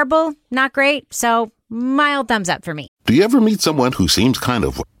 Not horrible, not great. So mild thumbs up for me. Do you ever meet someone who seems kind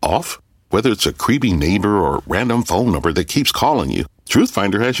of off? Whether it's a creepy neighbor or random phone number that keeps calling you,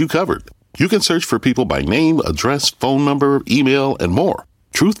 Truthfinder has you covered. You can search for people by name, address, phone number, email, and more.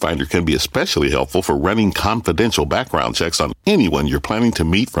 Truthfinder can be especially helpful for running confidential background checks on anyone you're planning to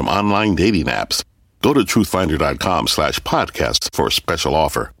meet from online dating apps. Go to truthfinder.com/podcasts for a special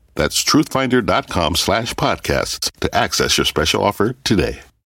offer. That's truthfinder.com/podcasts to access your special offer today.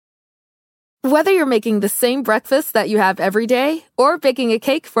 Whether you're making the same breakfast that you have every day or baking a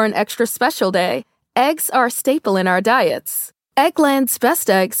cake for an extra special day, eggs are a staple in our diets. Eggland's best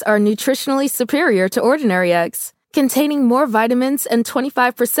eggs are nutritionally superior to ordinary eggs, containing more vitamins and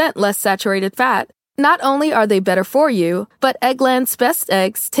 25% less saturated fat. Not only are they better for you, but Eggland's best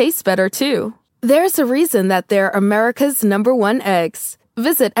eggs taste better too. There's a reason that they're America's #1 eggs.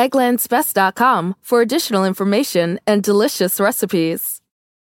 Visit egglandsbest.com for additional information and delicious recipes.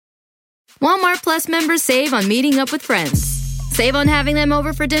 Walmart Plus members save on meeting up with friends. Save on having them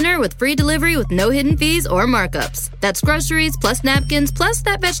over for dinner with free delivery with no hidden fees or markups. That's groceries, plus napkins, plus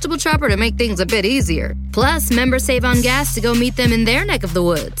that vegetable chopper to make things a bit easier. Plus, members save on gas to go meet them in their neck of the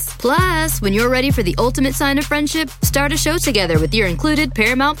woods. Plus, when you're ready for the ultimate sign of friendship, start a show together with your included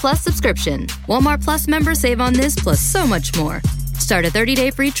Paramount Plus subscription. Walmart Plus members save on this plus so much more. Start a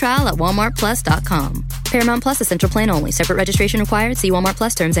 30-day free trial at walmartplus.com. Paramount Plus is Central Plan only. Separate registration required. See Walmart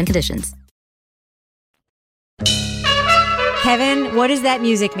Plus terms and conditions. Kevin, what does that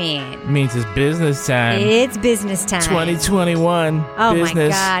music mean? It means it's business time. It's business time. 2021. Oh business.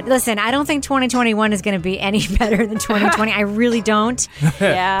 My God. Listen, I don't think 2021 is going to be any better than 2020. I really don't.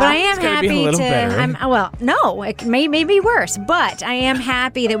 Yeah. But I am happy be a little better. Well, no, it may be worse, but I am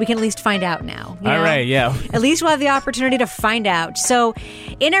happy that we can at least find out now. All right, yeah. At least we'll have the opportunity to find out. So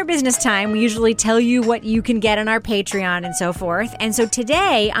in our business time, we usually tell you what you can get on our Patreon and so forth. And so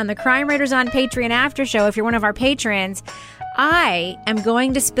today on the Crime Writers on Patreon After Show, if you're one of our patrons, I am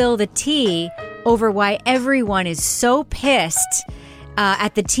going to spill the tea over why everyone is so pissed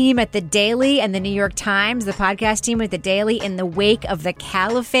at the team at The Daily and the New York Times, the podcast team at The Daily, in the wake of the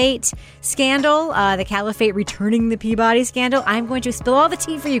Caliphate scandal, the Caliphate returning the Peabody scandal. I'm going to spill all the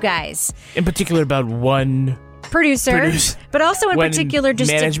tea for you guys. In particular about one producer, but also in particular just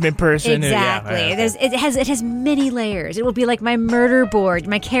management person. Exactly. It has many layers. It will be like my murder board,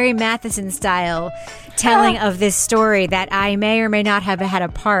 my Carrie Mathison style telling of this story that I may or may not have had a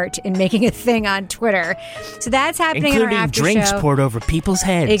part in making a thing on Twitter. So that's happening in our after drinks show. poured over people's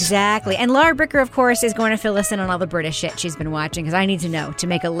heads. Exactly. And Laura Bricker, of course, is going to fill us in on all the British shit she's been watching, because I need to know to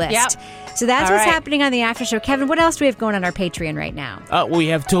make a list. Yep. So that's what's happening on the after show. Kevin, what else do we have going on our Patreon right now? We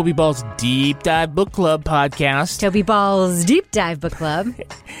have Toby Ball's Deep Dive Book Club podcast. Toby Ball's Deep Dive Book Club.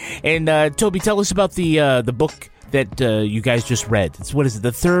 And Toby, tell us about the book that you guys just read. What is it,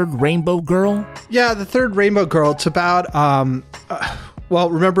 The Third Rainbow Girl? Yeah, The Third Rainbow Girl. It's about,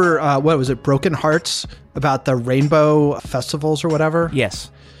 remember, what was it, Broken Hearts? About the rainbow festivals or whatever?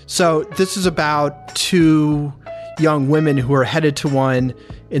 Yes. So this is about two young women who are headed to one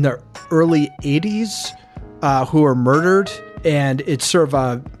in the early 80s who are murdered. And it's sort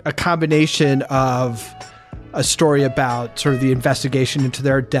of a combination of a story about sort of the investigation into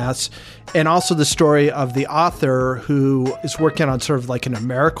their deaths, and also the story of the author who is working on sort of like an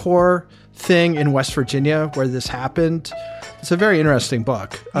AmeriCorps thing in West Virginia where this happened. It's a very interesting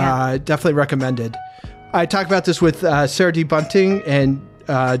book. Yeah. Definitely recommended. I talked about this with Sarah D. Bunting and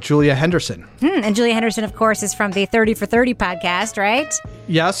Julia Henderson. And Julia Henderson, of course, is from the 30 for 30 podcast, right?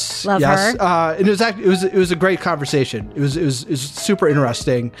 Yes. Love her. And it was a great conversation. It was super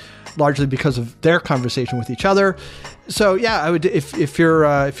interesting, largely because of their conversation with each other. So yeah, I would if you're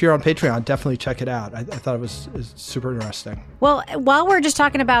on Patreon, definitely check it out. I thought it was super interesting. Well, while we're just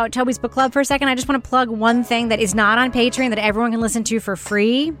talking about Toby's Book Club for a second, I just want to plug one thing that is not on Patreon that everyone can listen to for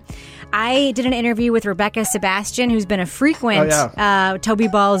free. I did an interview with Rebecca Sebastian, who's been a frequent Toby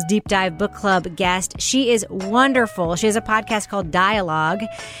Ball's Deep Dive Book Club guest. She is wonderful. She has a podcast called Dialogue,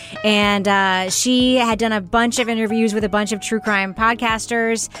 and she had done a bunch of interviews with a bunch of true crime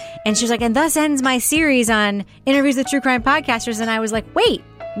podcasters, and she was like, and thus ends my series on interviews with true crime podcasters. And I was like, wait,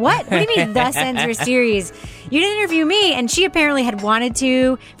 what? What do you mean thus ends your series? You didn't interview me. And she apparently had wanted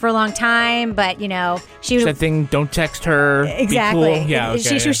to for a long time, but, you know, she was... That thing, don't text her. Exactly. Be cool. Yeah,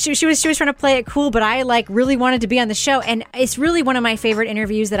 okay, she was trying to play it cool, but I really wanted to be on the show. And it's really one of my favorite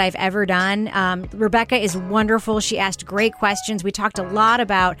interviews that I've ever done. Rebecca is wonderful. She asked great questions. We talked a lot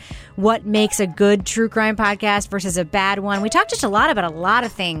about what makes a good true crime podcast versus a bad one. We talked just a lot about a lot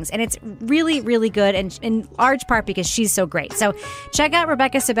of things, and it's really, really good, and in large part because she's so great. So check out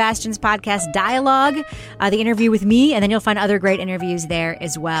Rebecca Sebastian's podcast, Dialogue, the interview with me, and then you'll find other great interviews there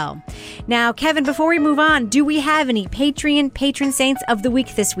as well. Now, Kevin, before we move on, do we have any Patreon patron saints of the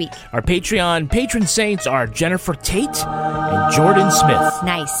week this week? Our Patreon patron saints are Jennifer Tate and Jordan Smith.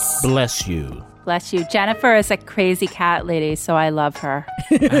 Nice. Bless you. Bless you. Jennifer is a crazy cat lady, so I love her.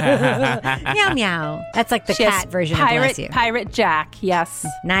 Meow, meow. That's like the cat version of Bless you. Pirate Jack, yes.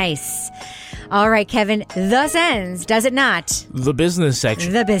 Nice. All right, Kevin, thus ends, does it not? The business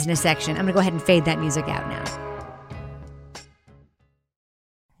section. The business section. I'm going to go ahead and fade that music out now.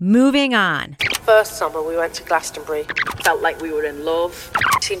 Moving on. First summer we went to Glastonbury. Felt like we were in love.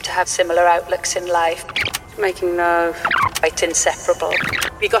 Seemed to have similar outlooks in life. Making love. Quite inseparable.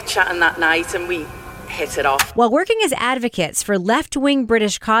 We got chatting that night and we hit it off. While working as advocates for left-wing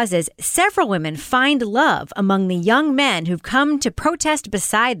British causes, several women find love among the young men who've come to protest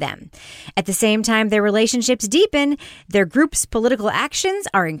beside them. At the same time their relationships deepen, their group's political actions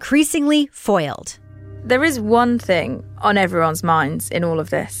are increasingly foiled. There is one thing on everyone's minds in all of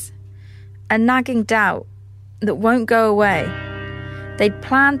this. A nagging doubt that won't go away. They'd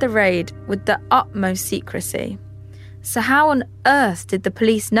planned the raid with the utmost secrecy. So how on earth did the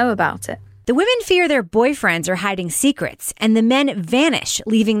police know about it? The women fear their boyfriends are hiding secrets, and the men vanish,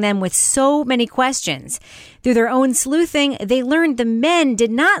 leaving them with so many questions. Through their own sleuthing, they learned the men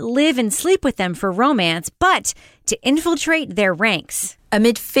did not live and sleep with them for romance, but to infiltrate their ranks.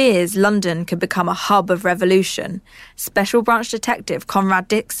 Amid fears London could become a hub of revolution, Special Branch Detective Conrad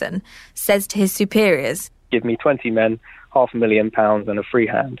Dixon says to his superiors, "Give me 20 men, £500,000 and a free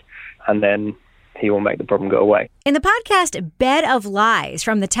hand, and then he will make the problem go away." In the podcast Bed of Lies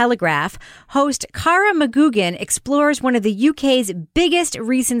from The Telegraph, host Cara McGugan explores one of the UK's biggest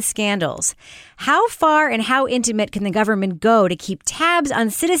recent scandals. How far and how intimate can the government go to keep tabs on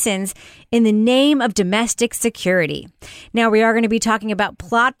citizens in the name of domestic security? Now, we are going to be talking about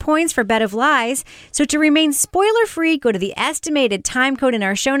plot points for Bed of Lies, so to remain spoiler-free, go to the estimated time code in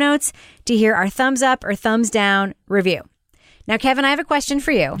our show notes to hear our thumbs up or thumbs down review. Now, Kevin, I have a question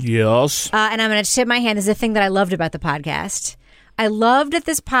for you. Yes. And I'm going to tip my hand. This is a thing that I loved about the podcast. I loved that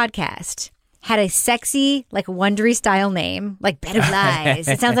this podcast had a sexy, like Wondery style name, like Bed of Lies.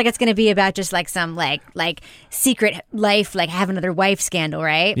 It sounds like it's going to be about just like some like secret life, like have another wife scandal,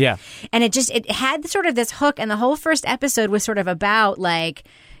 right? Yeah. And it had sort of this hook, and the whole first episode was sort of about like,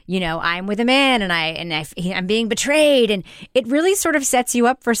 you know, I'm with a man and I'm being betrayed, and it really sort of sets you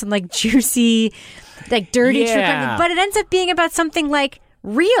up for some like juicy, like dirty true crime. But it ends up being about something like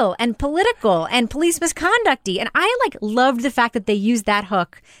real and political and police misconducty. And I like loved the fact that they used that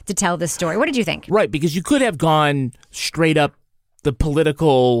hook to tell this story. What did you think? Right, because you could have gone straight up the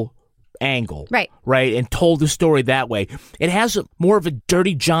political angle. Right, and told the story that way. It has more of a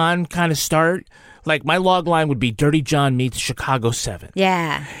Dirty John kind of start. Like my log line would be Dirty John meets Chicago 7.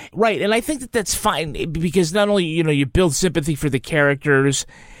 Yeah. Right, and I think that that's fine because not only, you know, you build sympathy for the characters.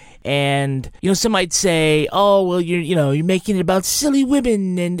 And, you know, some might say, oh, well, you're making it about silly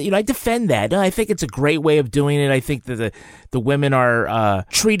women. And, you know, I defend that. I think it's a great way of doing it. I think that the women are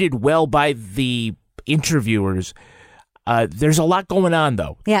treated well by the interviewers. There's a lot going on,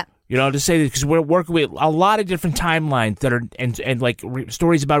 though. Yeah. You know, to say that because we're working with a lot of different timelines that are, and like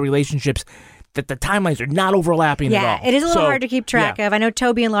stories about relationships that the timelines are not overlapping at all. Yeah, it is a little hard to keep track of. I know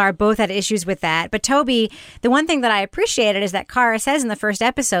Toby and Laura both had issues with that. But Toby, the one thing that I appreciated is that Kara says in the first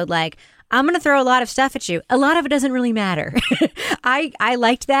episode, like, I'm going to throw a lot of stuff at you. A lot of it doesn't really matter. I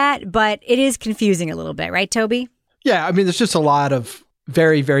liked that, but it is confusing a little bit. Right, Toby? Yeah, I mean, there's just a lot of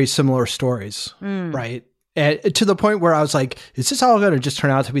very, very similar stories, right? And to the point where I was like, is this all going to just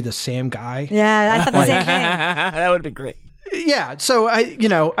turn out to be the same guy? Yeah, I thought the same thing. That would be great. Yeah, so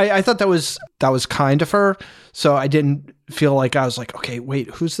I thought that was kind of her. So I didn't feel like I was like, okay, wait,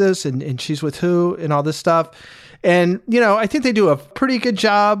 who's this? And she's with who? And all this stuff. And, you know, I think they do a pretty good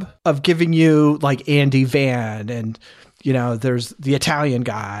job of giving you like Andy Van and, you know, there's the Italian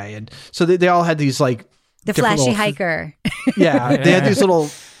guy. And so they all had these like the flashy hiker. Yeah, they had these little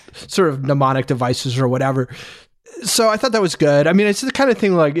sort of mnemonic devices or whatever. So I thought that was good. I mean, it's the kind of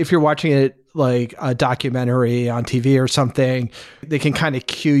thing like if you're watching it like a documentary on TV or something, they can kind of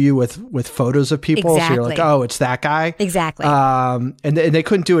cue you with photos of people. Exactly. So you're like, oh, it's that guy. Exactly. And they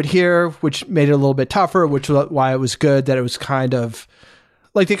couldn't do it here, which made it a little bit tougher, which was why it was good that it was kind of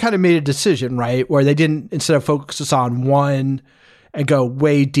like they kind of made a decision, right? Where they didn't, instead of focus on one and go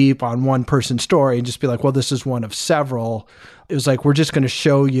way deep on one person's story and just be like, well, this is one of several. It was like, we're just going to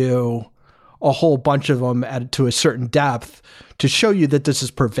show you a whole bunch of them to a certain depth to show you that this is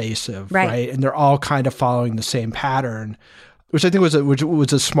pervasive, right? And they're all kind of following the same pattern, which I think was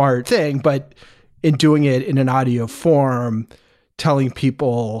a smart thing. But in doing it in an audio form, telling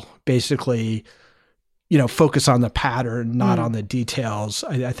people basically, you know, focus on the pattern, not on the details,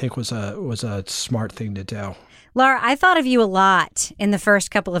 I think was a smart thing to do. Laura, I thought of you a lot in the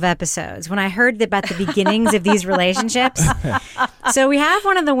first couple of episodes when I heard about the beginnings of these relationships. So we have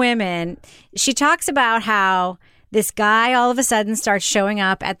one of the women. She talks about how this guy all of a sudden starts showing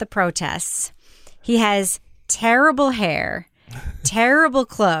up at the protests. He has terrible hair, terrible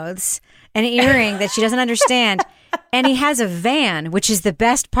clothes, an earring that she doesn't understand, and he has a van, which is the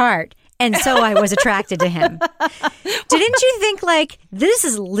best part. And so I was attracted to him. Didn't you think, like, this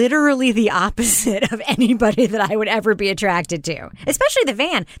is literally the opposite of anybody that I would ever be attracted to? Especially the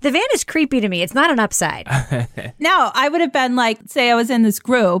van. The van is creepy to me. It's not an upside. No, I would have been like, say I was in this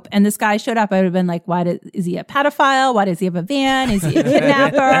group and this guy showed up. I would have been like, is he a pedophile? Why does he have a van? Is he a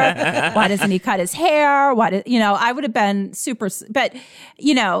kidnapper? Why doesn't he cut his hair? I would have been super, but,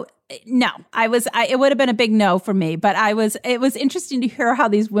 you know, no, it would have been a big no for me, but it was interesting to hear how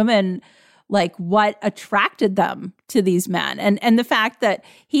these women, like what attracted them to these men. And the fact that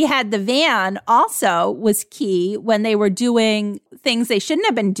he had the van also was key when they were doing things they shouldn't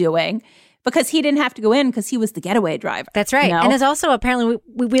have been doing, because he didn't have to go in because he was the getaway driver. That's right. You know? And there's also apparently,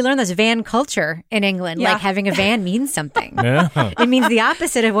 we learned this van culture in England. Yeah. Like having a van means something. Yeah. It means the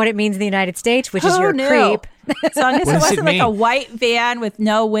opposite of what it means in the United States, which is you're a creep. So I guess it wasn't like a white van with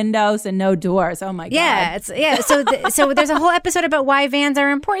no windows and no doors. Oh my God. Yeah. So there's a whole episode about why vans are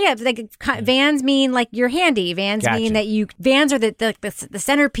important. Yeah. Like vans mean like you're handy. Vans mean that vans are the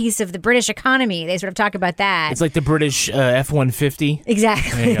centerpiece of the British economy. They sort of talk about that. It's like the British F-150.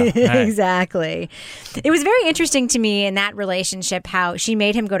 Exactly. Right. Exactly. It was very interesting to me in that relationship how she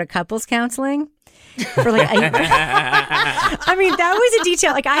made him go to couples counseling. For like I mean, that was a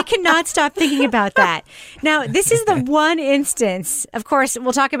detail. Like, I cannot stop thinking about that. Now, this is the one instance, of course,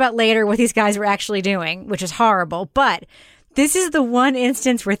 we'll talk about later what these guys were actually doing, which is horrible. But This is the one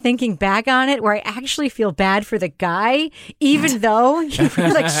instance where thinking back on it where I actually feel bad for the guy, even though he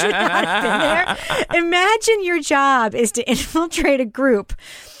like should not have been there. Imagine your job is to infiltrate a group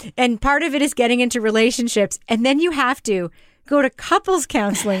and part of it is getting into relationships, and then you have to go to couples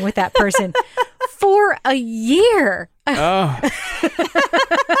counseling with that person for a year. Oh.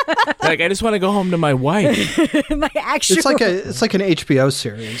 Like, I just want to go home to my wife. It's like an HBO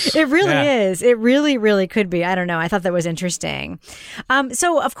series. It really is. It really, really could be. I don't know. I thought that was interesting.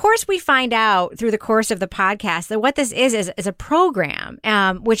 So, of course, we find out through the course of the podcast that what this is a program,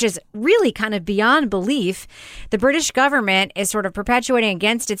 which is really kind of beyond belief. The British government is sort of perpetuating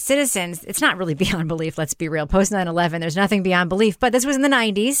against its citizens. It's not really beyond belief, let's be real. Post 9/11, there's nothing beyond belief. But this was in the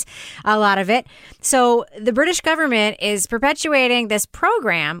 90s, a lot of it. So the British government is perpetuating this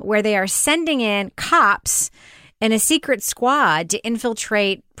program where they are sending in cops and a secret squad to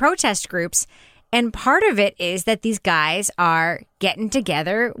infiltrate protest groups. And part of it is that these guys are getting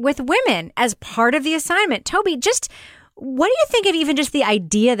together with women as part of the assignment. Toby, just what do you think of even just the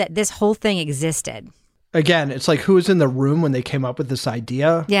idea that this whole thing existed? Again, it's like who was in the room when they came up with this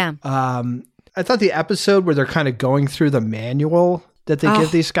idea? Yeah. I thought the episode where they're kind of going through the manual that they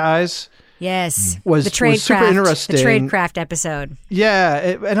give these guys. Yes. Was super interesting. The tradecraft episode.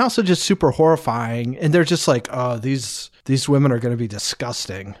 Yeah. And also just super horrifying. And they're just like, oh, these women are going to be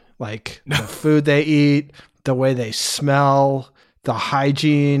disgusting. Like the food they eat, the way they smell, the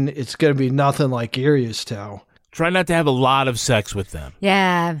hygiene. It's going to be nothing like you're used to. Try not to have a lot of sex with them.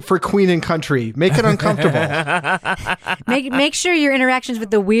 Yeah. For Queen and Country. Make it uncomfortable. Make sure your interactions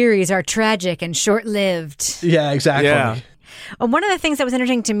with the Wearies are tragic and short-lived. Yeah, exactly. Yeah. One of the things that was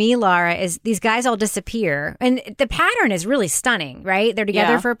interesting to me, Laura, is these guys all disappear. And the pattern is really stunning, right? They're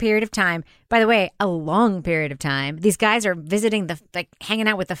together for a period of time. By the way, a long period of time. These guys are visiting, hanging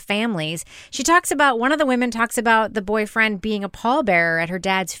out with the families. One of the women talks about the boyfriend being a pallbearer at her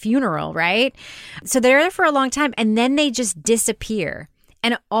dad's funeral, right? So they're there for a long time, and then they just disappear.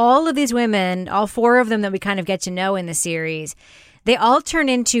 And all of these women, all four of them that we kind of get to know in the series, they all turn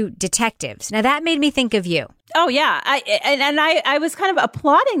into detectives. Now, that made me think of you. Oh, yeah. I was kind of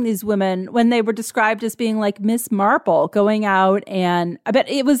applauding these women when they were described as being like Miss Marple going out. And I bet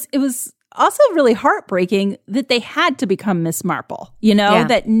it was also really heartbreaking that they had to become Miss Marple,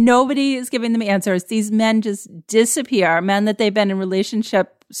 that nobody is giving them answers. These men just disappear, men that they've been in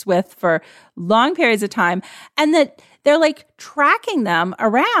relationships with for long periods of time, and that they're like tracking them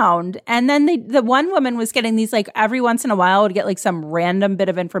around. And then the one woman was getting these, like, every once in a while would get like some random bit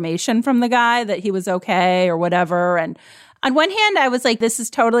of information from the guy that he was okay or whatever. And on one hand, I was like, this is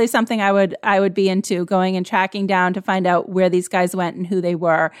totally something I would be into, going and tracking down to find out where these guys went and who they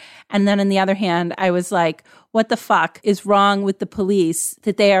were. And then on the other hand, I was like, what the fuck is wrong with the police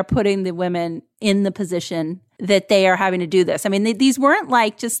that they are putting the women in the position that they are having to do this? I mean, these weren't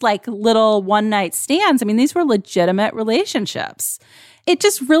like just like little one night stands. I mean, these were legitimate relationships. It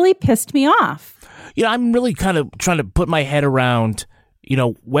just really pissed me off. I'm really kind of trying to put my head around,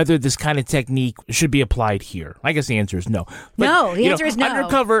 whether this kind of technique should be applied here. I guess the answer is no. But, no, the answer is no.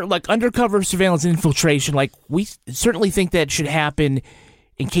 Undercover surveillance infiltration, we certainly think that should happen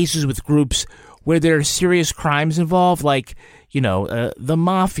in cases with groups where there are serious crimes involved, like, the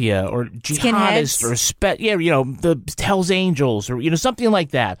mafia or jihadists or the Hells Angels or, something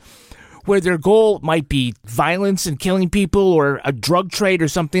like that, where their goal might be violence and killing people or a drug trade or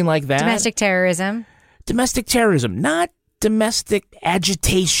something like that. Domestic terrorism, not domestic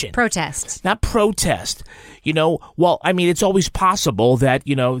agitation. Protest. Not protest. It's always possible that,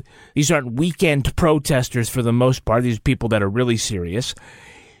 these aren't weekend protesters for the most part. These are people that are really serious.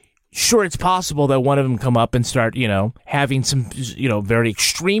 Sure, it's possible that one of them come up and start, having some, very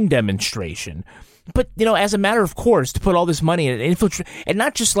extreme demonstration. But, as a matter of course, to put all this money in and infiltrate, and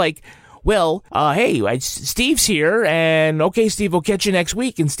not just like, hey, Steve's here, and okay, Steve, we'll catch you next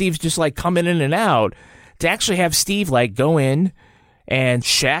week, and Steve's just like coming in and out. To actually have Steve like go in and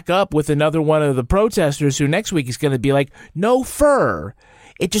shack up with another one of the protesters who next week is going to be like, no fur.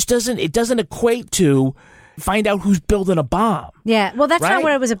 It just doesn't equate to find out who's building a bomb. Yeah, well, that's not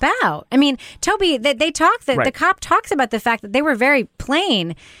what it was about. I mean, Toby, the cop talks about the fact that they were very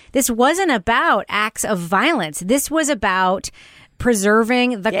plain. This wasn't about acts of violence. This was about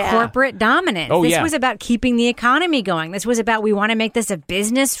preserving the corporate dominance. This was about keeping the economy going. This was about, we want to make this a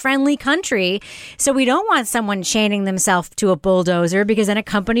business-friendly country, so we don't want someone chaining themselves to a bulldozer because then a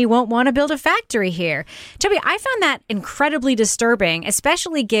company won't want to build a factory here. Toby, I found that incredibly disturbing,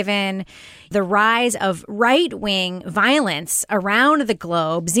 especially given the rise of right-wing violence around the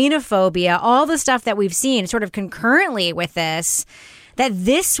globe, xenophobia, all the stuff that we've seen sort of concurrently with this. that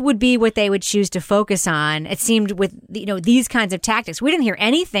this would be what they would choose to focus on. It seemed with, these kinds of tactics. We didn't hear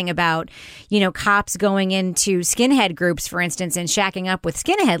anything about, cops going into skinhead groups, for instance, and shacking up with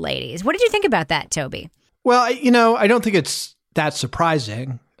skinhead ladies. What did you think about that, Toby? Well, I don't think it's that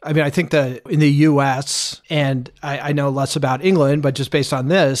surprising. I mean, I think that in the U.S., and I know less about England, but just based on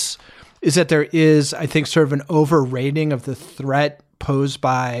this, is that there is, I think, sort of an overrating of the threat posed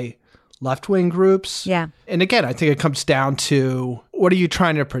by left-wing groups. Yeah. And again, I think it comes down to, what are you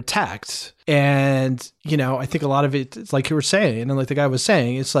trying to protect? And, I think a lot of it, it's like you were saying, and like the guy was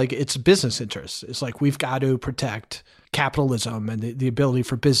saying, it's like it's business interests. It's like we've got to protect capitalism and the ability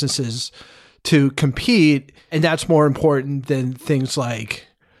for businesses to compete. And that's more important than things like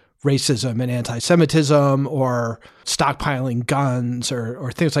racism and anti-Semitism or stockpiling guns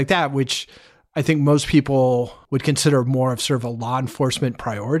or things like that, which I think most people would consider more of sort of a law enforcement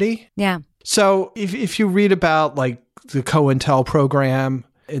priority. Yeah. So if you read about like the COINTEL program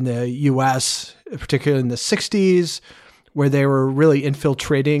in the US, particularly in the 60s, where they were really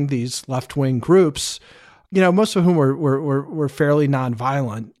infiltrating these left-wing groups, most of whom were fairly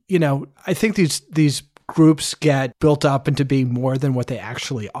nonviolent. I think these groups get built up into being more than what they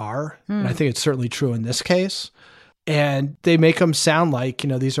actually are. And I think it's certainly true in this case. And they make them sound like,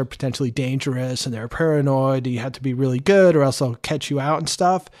 these are potentially dangerous and they're paranoid. You have to be really good or else they'll catch you out and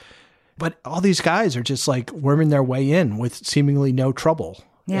stuff. But all these guys are just like worming their way in with seemingly no trouble.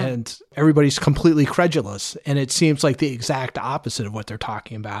 Yeah. And everybody's completely credulous. And it seems like the exact opposite of what they're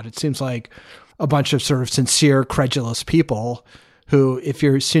talking about. It seems like a bunch of sort of sincere, credulous people who, if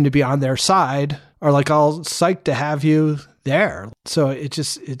you're soon to be on their side, are like all psyched to have you there. So it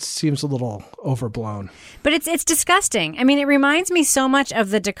seems a little overblown. But it's disgusting. I mean, it reminds me so much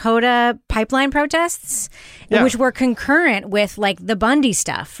of the Dakota pipeline protests, which were concurrent with like the Bundy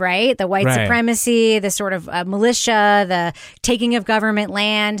stuff, right? The white supremacy, the sort of militia, the taking of government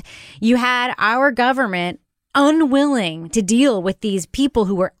land. You had our government unwilling to deal with these people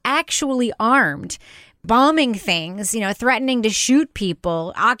who were actually armed, bombing things, threatening to shoot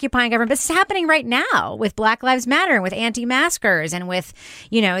people, occupying government. This is happening right now with Black Lives Matter and with anti-maskers and with,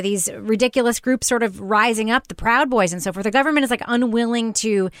 these ridiculous groups sort of rising up, the Proud Boys and so forth. The government is like unwilling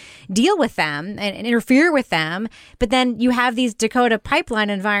to deal with them and interfere with them. But then you have these Dakota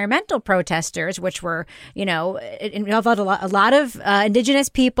pipeline environmental protesters, which were, involved a lot of indigenous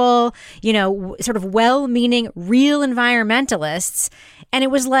people, sort of well-meaning real environmentalists. And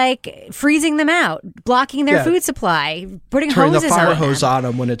it was like freezing them out, blocking their food supply, putting turning hoses the fire on hose them. on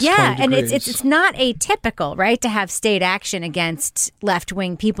them when it's 20 and degrees. it's not atypical, right, to have state action against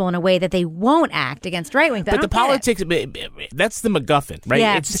left-wing people in a way that they won't act against right-wing. But the politics, that's the MacGuffin, right?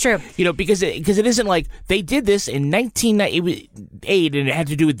 Yeah, it's true. Because it isn't like they did this in 1998 and it had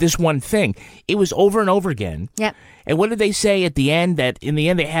to do with this one thing. It was over and over again. Yep. And what did they say at the end? That in the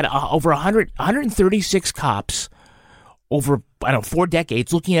end they had over 136 cops over, 4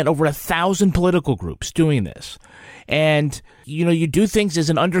 decades, looking at over 1,000 political groups doing this. And, you do things as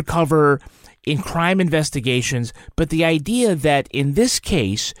an undercover in crime investigations, but the idea that in this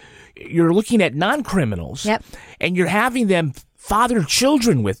case, you're looking at non-criminals and you're having them father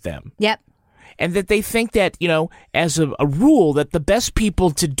children with them. Yep. And that they think that, as a rule, that the best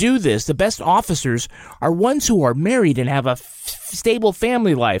people to do this, the best officers, are ones who are married and have a stable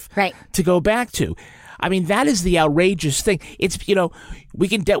family life to go back to. I mean, that is the outrageous thing. It's,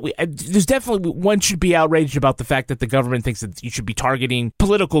 there's definitely, one should be outraged about the fact that the government thinks that you should be targeting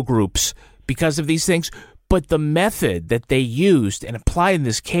political groups because of these things. But the method that they used and applied in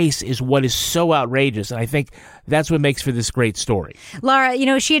this case is what is so outrageous. And I think that's what makes for this great story. Laura,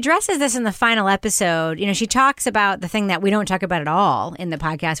 she addresses this in the final episode. She talks about the thing that we don't talk about at all in the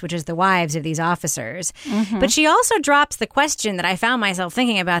podcast, which is the wives of these officers. Mm-hmm. But she also drops the question that I found myself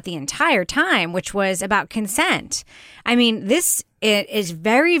thinking about the entire time, which was about consent. I mean, it is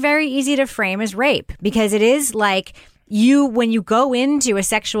very, very easy to frame as rape because it is like, when you go into a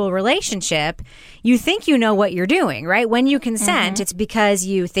sexual relationship, you think you know what you're doing, right? When you consent, it's because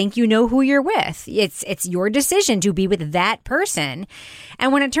you think you know who you're with. It's your decision to be with that person.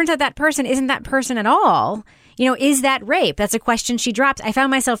 And when it turns out that person isn't that person at all, is that rape? That's a question she dropped. I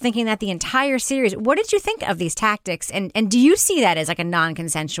found myself thinking that the entire series. What did you think of these tactics? And do you see that as like a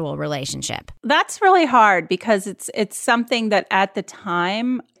non-consensual relationship? That's really hard because it's something that at the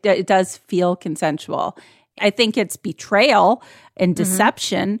time, it does feel consensual. I think it's betrayal and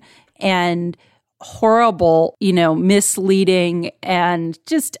deception and horrible, misleading and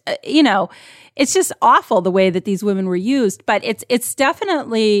just, it's just awful the way that these women were used. But it's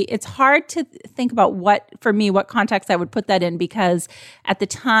definitely, it's hard to think about what context I would put that in, because at the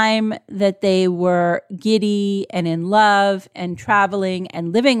time that they were giddy and in love and traveling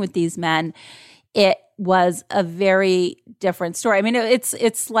and living with these men, it was a very different story. I mean,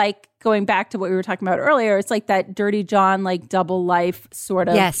 it's like going back to what we were talking about earlier. It's like that Dirty John, like double life sort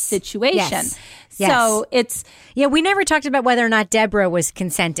of situation. So we never talked about whether or not Deborah was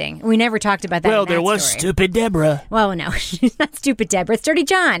consenting. We never talked about that. Well, there was stupid Deborah. Well, no, she's not stupid Deborah. It's Dirty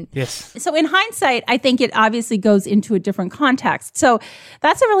John. Yes. So in hindsight, I think it obviously goes into a different context. So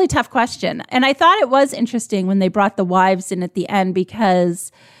that's a really tough question. And I thought it was interesting when they brought the wives in at the end,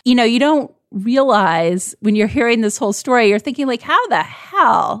 because, you don't realize when you're hearing this whole story, you're thinking like, how the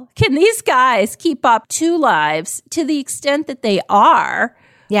hell can these guys keep up 2 lives to the extent that they are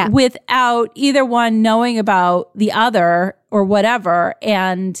without either one knowing about the other or whatever,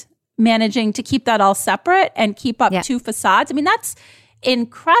 and managing to keep that all separate and keep up 2 facades? I mean, that's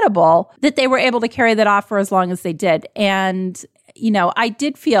incredible that they were able to carry that off for as long as they did. And I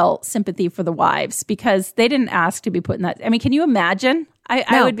did feel sympathy for the wives, because they didn't ask to be put in that. I mean, can you imagine?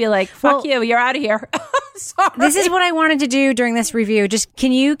 I would be like, fuck you, you're out of here. Sorry. This is what I wanted to do during this review. Just,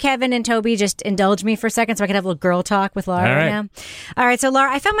 can you, Kevin and Toby, just indulge me for a second so I can have a little girl talk with Laura right now? All right. So, Laura,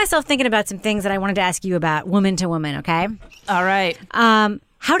 I found myself thinking about some things that I wanted to ask you about, woman to woman, okay? All right.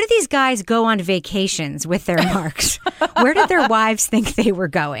 How do these guys go on vacations with their marks? Where did their wives think they were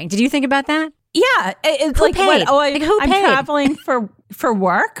going? Did you think about that? Yeah. It's who like, paid? I'm traveling for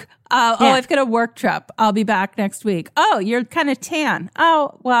work. I've got a work trip. I'll be back next week. Oh, you're kind of tan.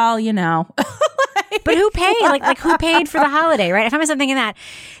 Oh, well, But who paid? Like who paid for the holiday, right? I found myself thinking that.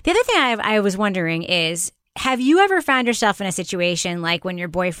 The other thing I was wondering is, have you ever found yourself in a situation like when your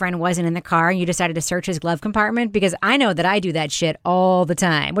boyfriend wasn't in the car and you decided to search his glove compartment? Because I know that I do that shit all the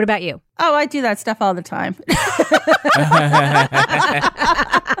time. What about you? Oh, I do that stuff all the time.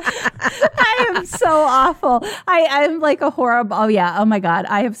 I am so awful. I'm like a horrible. Oh my God.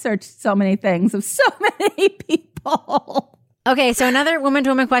 I have searched so many things of so many people. Okay. So another woman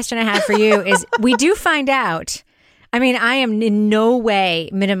to woman question I have for you is, we do find out, I mean, I am in no way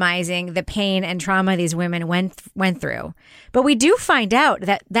minimizing the pain and trauma these women went through, but we do find out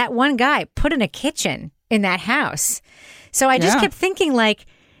that one guy put in a kitchen in that house. So I just kept thinking, like,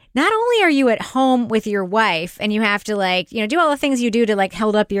 not only are you at home with your wife and you have to do all the things you do to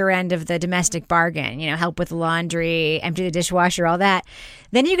hold up your end of the domestic bargain, help with the laundry, empty the dishwasher, all that.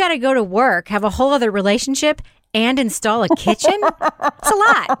 Then you got to go to work, have a whole other relationship, and install a kitchen? It's a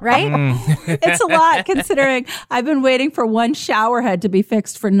lot, right? It's a lot, considering I've been waiting for one shower head to be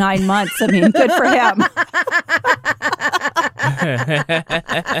fixed for 9 months. I mean, good for him.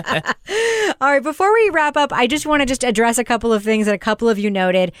 All right, before we wrap up, I just want to address a couple of things that a couple of you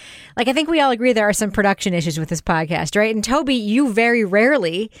noted. I think we all agree there are some production issues with this podcast, right? And Toby, you very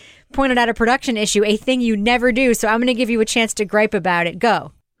rarely pointed out a production issue, a thing you never do. So I'm going to give you a chance to gripe about it.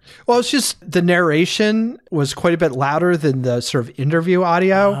 Go. Well, it's just the narration was quite a bit louder than the sort of interview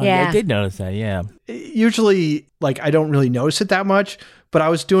audio. Yeah, I did notice that, yeah. Usually, I don't really notice it that much, but I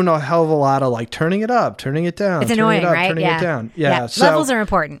was doing a hell of a lot of turning it up, turning it down. It's annoying, right? Turning it down. Yeah. So, levels are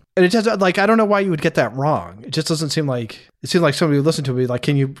important. And it just I don't know why you would get that wrong. It just doesn't seem like, it seemed like somebody would listen to me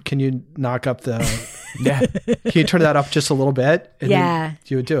can you knock up the, can you turn that up just a little bit? And then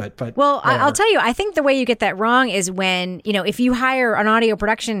you would do it. But I'll tell you, I think the way you get that wrong is when, if you hire an audio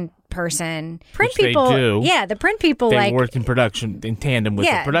production person, print which people, they do. Yeah, the print people they work in production in tandem with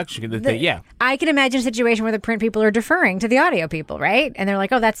the production. I can imagine a situation where the print people are deferring to the audio people, right? And they're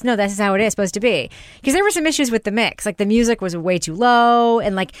like, "Oh, this is how it is supposed to be." Because there were some issues with the mix, the music was way too low,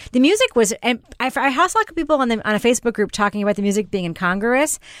 and the music was. And I saw a couple people on a Facebook group talking about the music being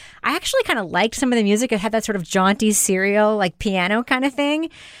incongruous. I actually kind of liked some of the music. It had that sort of jaunty serial piano kind of thing,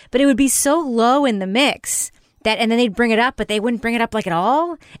 but it would be so low in the mix. And then they'd bring it up, but they wouldn't bring it up at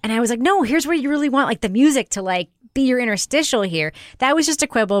all. And I was like, no, here's where you really want the music to be your interstitial here. That was just a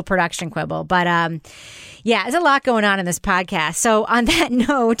production quibble. But there's a lot going on in this podcast. So on that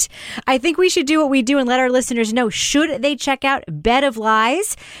note, I think we should do what we do and let our listeners know, should they check out Bed of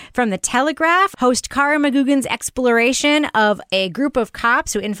Lies from The Telegraph, host Kara McGugan's exploration of a group of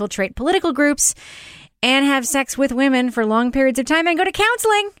cops who infiltrate political groups and have sex with women for long periods of time and go to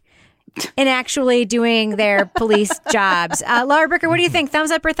counseling and actually doing their police jobs. Laura Bricker, what do you think? Thumbs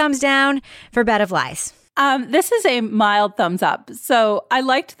up or thumbs down for Bed of Lies? This is a mild thumbs up. So I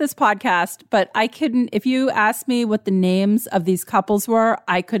liked this podcast, but I couldn't, if you asked me what the names of these couples were,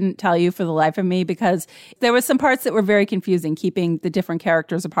 I couldn't tell you for the life of me because there were some parts that were very confusing, keeping the different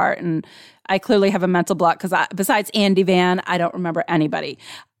characters apart. And I clearly have a mental block because besides Andy Van, I don't remember anybody.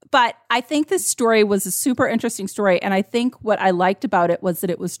 But I think this story was a super interesting story. And I think what I liked about it was that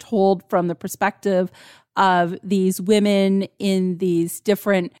it was told from the perspective of these women in these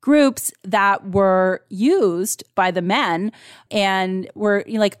different groups that were used by the men and were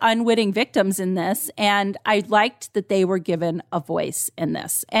like unwitting victims in this. And I liked that they were given a voice in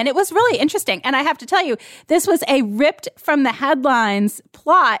this. And it was really interesting. And I have to tell you, this was a ripped from the headlines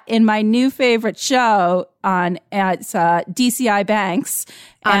plot in my new favorite show on DCI Banks.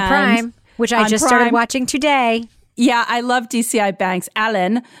 On Prime, which I just started watching today. Yeah, I love DCI Banks,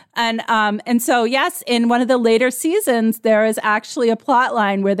 Ellen. And so, yes, in one of the later seasons, there is actually a plot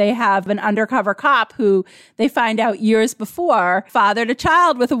line where they have an undercover cop who they find out years before fathered a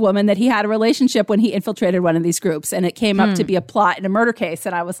child with a woman that he had a relationship when he infiltrated one of these groups. And it came up to be a plot in a murder case.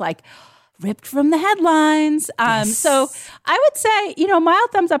 And I was like, ripped from the headlines. Yes. So I would say,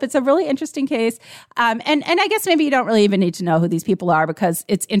 mild thumbs up. It's a really interesting case. And I guess maybe you don't really even need to know who these people are because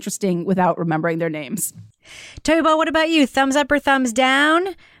it's interesting without remembering their names. Toby Ball, what about you? Thumbs up or thumbs down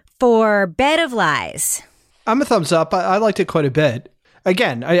for Bed of Lies? I'm a thumbs up. I liked it quite a bit.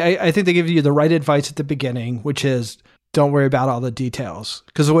 Again, I think they give you the right advice at the beginning, which is don't worry about all the details.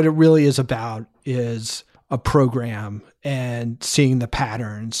 Because what it really is about is a program and seeing the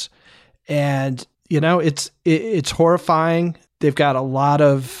patterns. And, it's horrifying. They've got a lot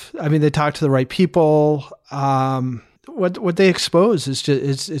of, they talk to the right people. What they expose is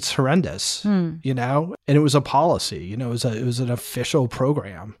just it's horrendous, and it was a policy, it was an official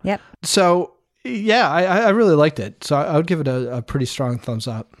program. Yep. So yeah, I really liked it. So I would give it a pretty strong thumbs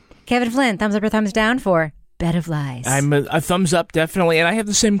up. Kevin Flynn, thumbs up or thumbs down for Bed of Lies? I'm a thumbs up, definitely. And I have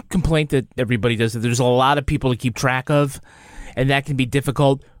the same complaint that everybody does, that there's a lot of people to keep track of, and that can be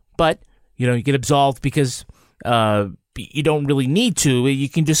difficult. But, you get absolved because you don't really need to. You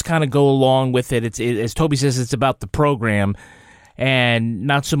can just kind of go along with it. As Toby says, it's about the program and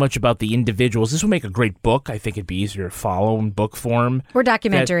not so much about the individuals. This will make a great book. I think it'd be easier to follow in book form. Or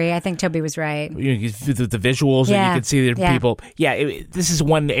documentary. I think Toby was right. The visuals, and you can see the people. Yeah, this is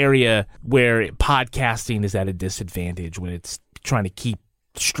one area where podcasting is at a disadvantage when it's trying to keep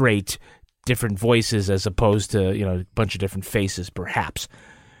straight different voices as opposed to, a bunch of different faces, perhaps.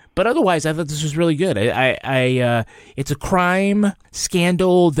 But otherwise, I thought this was really good. It's a crime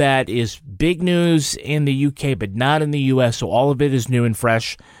scandal that is big news in the UK, but not in the US. So all of it is new and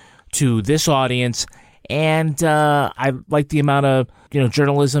fresh to this audience. And I like the amount of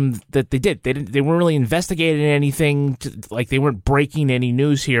journalism that they did. They weren't really investigating anything. They weren't breaking any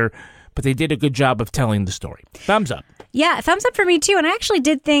news here, but they did a good job of telling the story. Thumbs up. Yeah, thumbs up for me, too. And I actually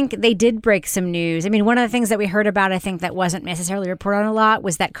did think they did break some news. One of the things that we heard about, I think, that wasn't necessarily reported on a lot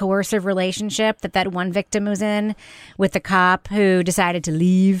was that coercive relationship that one victim was in with the cop who decided to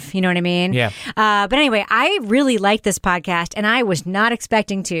leave. You know what I mean? Yeah. But anyway, I really liked this podcast, and I was not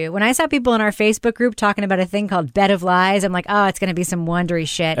expecting to. When I saw people in our Facebook group talking about a thing called Bed of Lies, I'm like, oh, it's going to be some Wondery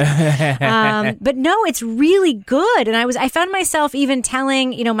shit. But no, it's really good. And I found myself even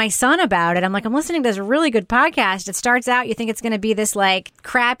telling, my son about it. I'm like, I'm listening to this really good podcast. It starts out, you think it's going to be this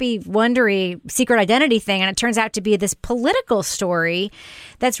crappy Wondery secret identity thing, and it turns out to be this political story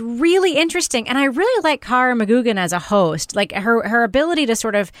that's really interesting. And I really like Cara McGugan as a host, her ability to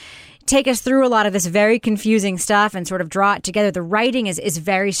sort of take us through a lot of this very confusing stuff and sort of draw it together. The writing is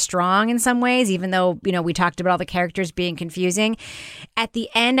very strong in some ways, even though, we talked about all the characters being confusing. At the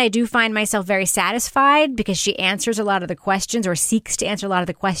end, I do find myself very satisfied because she answers a lot of the questions, or seeks to answer a lot of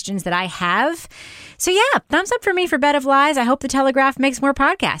the questions that I have. So yeah, thumbs up for me for Bed of Lies. I hope the Telegraph makes more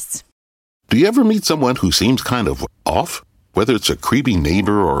podcasts. Do you ever meet someone who seems kind of off? Whether it's a creepy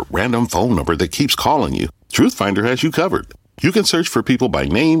neighbor or random phone number that keeps calling you, Truthfinder has you covered. You can search for people by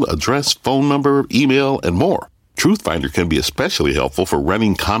name, address, phone number, email, and more. Truthfinder can be especially helpful for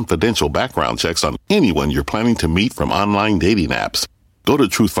running confidential background checks on anyone you're planning to meet from online dating apps. Go to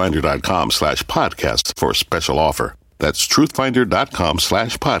truthfinder.com/podcasts for a special offer. That's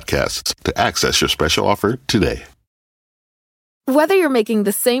truthfinder.com/podcasts to access your special offer today. Whether you're making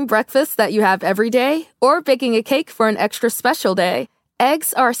the same breakfast that you have every day or baking a cake for an extra special day,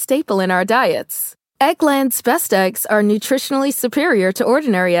 eggs are a staple in our diets. Eggland's Best Eggs are nutritionally superior to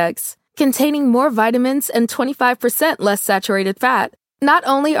ordinary eggs, containing more vitamins and 25% less saturated fat. Not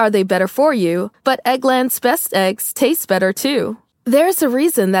only are they better for you, but Eggland's Best Eggs taste better too. There's a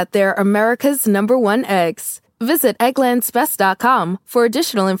reason that they're America's #1 eggs, Visit egglandsbest.com for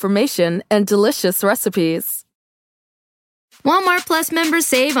additional information and delicious recipes. Walmart Plus members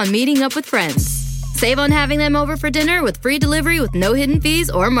save on meeting up with friends. Save on having them over for dinner with free delivery with no hidden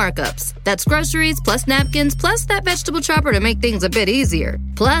fees or markups. That's groceries plus napkins plus that vegetable chopper to make things a bit easier.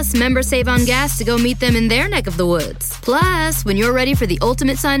 Plus, members save on gas to go meet them in their neck of the woods. Plus, when you're ready for the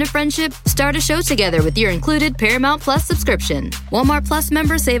ultimate sign of friendship, start a show together with your included Paramount Plus subscription. Walmart Plus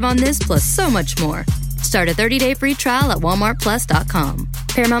members save on this plus so much more. Start a 30-day free trial at walmartplus.com.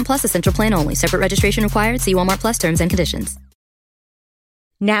 Paramount Plus Essential Plan only. Separate registration required. See Walmart Plus terms and conditions.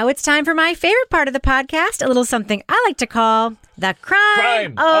 Now it's time for my favorite part of the podcast, a little something I like to call the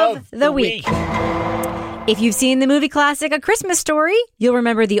crime of the week. If you've seen the movie classic A Christmas Story, you'll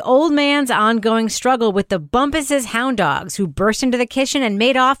remember the old man's ongoing struggle with the Bumpus's hound dogs who burst into the kitchen and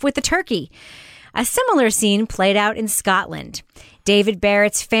made off with the turkey. A similar scene played out in Scotland. David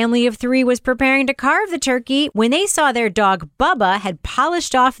Barrett's family of 3 was preparing to carve the turkey when they saw their dog Bubba had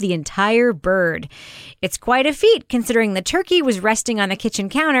polished off the entire bird. It's quite a feat considering the turkey was resting on the kitchen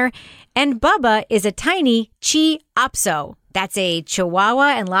counter, and Bubba is a tiny Chi-Apso. That's a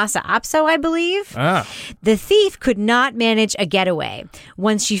Chihuahua and Lhasa Apso, I believe. The thief could not manage a getaway.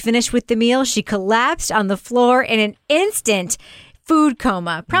 Once she finished with the meal, she collapsed on the floor in an instant food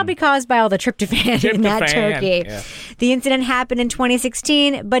coma, probably caused by all the tryptophan in that turkey. Yeah. The incident happened in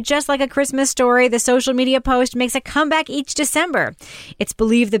 2016, but just like A Christmas Story, the social media post makes a comeback each December. It's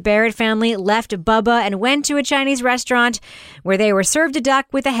believed the Barrett family left Bubba and went to a Chinese restaurant where they were served a duck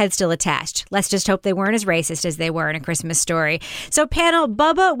with a head still attached. Let's just hope they weren't as racist as they were in A Christmas Story. So panel,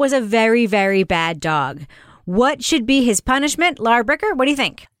 Bubba was a very, very bad dog. What should be his punishment? Laura Bricker, what do you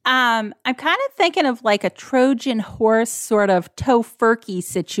think? I'm kind of thinking of like a Trojan horse sort of tofurkey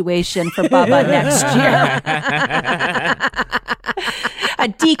situation for Bubba next year. A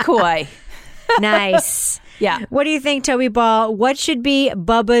decoy. Nice. Yeah. What do you think, Toby Ball? What should be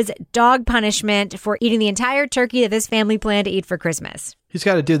Bubba's dog punishment for eating the entire turkey that this family planned to eat for Christmas? He's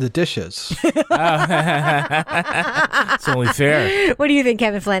got to do the dishes. It's only fair. What do you think,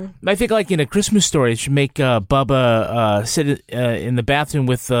 Kevin Flynn? I think like in A Christmas Story, it should make Bubba sit in the bathroom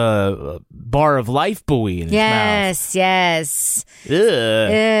with a bar of life buoy in his mouth. Yes. Ugh.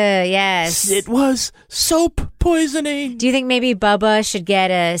 Yes. It was soap poisoning. Do you think maybe Bubba should get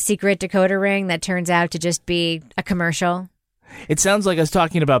a secret decoder ring that turns out to just be a commercial? It sounds like I was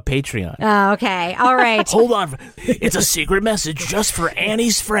talking about Patreon. Oh, okay. All right. Hold on. It's a secret message just for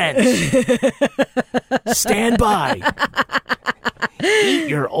Annie's friends. Stand by. Eat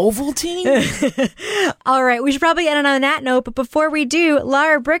your Ovaltine? All right. We should probably end on that note. But before we do,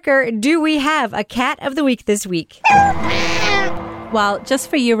 Laura Bricker, do we have a cat of the week this week? Well, just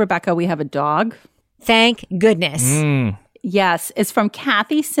for you, Rebecca, we have a dog. Thank goodness. Yes, it's from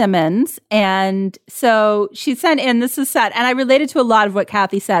Kathy Simmons. And so she sent in, this is sad, and I related to a lot of what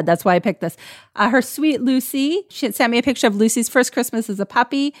Kathy said. That's why I picked this. Her sweet Lucy, she had sent me a picture of Lucy's first Christmas as a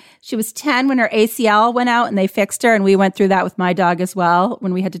puppy. She was 10 when her ACL went out and they fixed her. And we went through that with my dog as well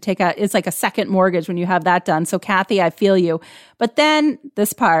when we had to take it's like a second mortgage when you have that done. So Kathy, I feel you. But then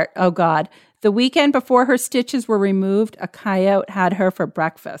this part, oh God. The weekend before her stitches were removed, a coyote had her for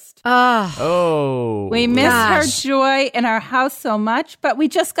breakfast. Oh. We miss her joy in our house so much, but we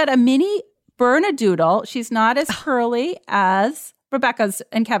just got a mini Bernedoodle. She's not as curly as Rebecca's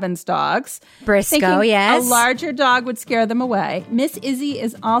and Kevin's dogs. Briscoe, Thinking yes. A larger dog would scare them away. Miss Izzy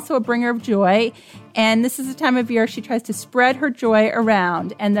is also a bringer of joy, and this is the time of year she tries to spread her joy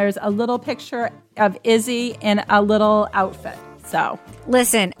around. And there's a little picture of Izzy in a little outfit. So,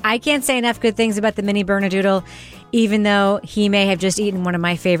 listen, I can't say enough good things about the mini Bernedoodle, even though he may have just eaten one of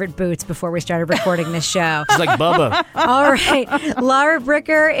my favorite boots before we started recording this show. It's like Bubba. All right. Laura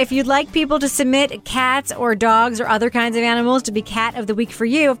Bricker, if you'd like people to submit cats or dogs or other kinds of animals to be Cat of the Week for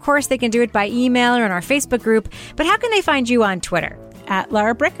you, of course they can do it by email or in our Facebook group. But how can they find you on Twitter? At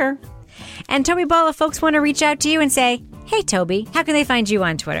Laura Bricker. And Toby Ball, if folks want to reach out to you and say, hey, Toby, how can they find you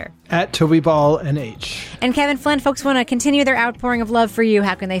on Twitter? At TobyBallNH. And Kevin Flynn, folks want to continue their outpouring of love for you.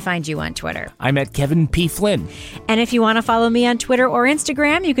 How can they find you on Twitter? I'm at Kevin P. Flynn. And if you want to follow me on Twitter or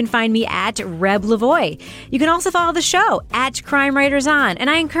Instagram, you can find me at Reb Lavoie. You can also follow the show at Crime Writers On. And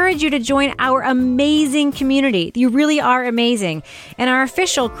I encourage you to join our amazing community. You really are amazing. And our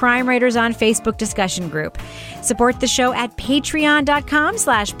official Crime Writers On Facebook discussion group. Support the show at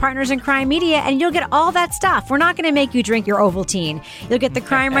patreon.com/partnersincrimemedia, and you'll get all that stuff. We're not going to make you drink your Ovaltine. You'll get the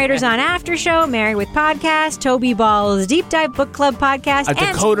Crime Writers On after show, Married with Podcast, podcast, Toby Ball's Deep Dive Book Club podcast, A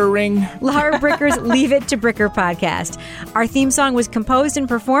decoder ring. Laura Bricker's Leave It to Bricker podcast. Our theme song was composed and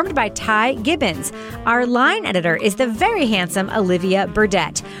performed by Ty Gibbons. Our line editor is the very handsome Olivia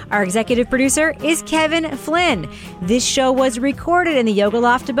Burdett. Our executive producer is Kevin Flynn. This show was recorded in the Yoga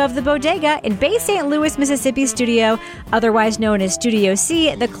Loft above the Bodega in Bay St. Louis, Mississippi studio, otherwise known as Studio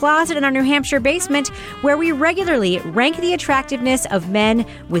C, the closet in our New Hampshire basement, where we regularly rank the attractiveness of men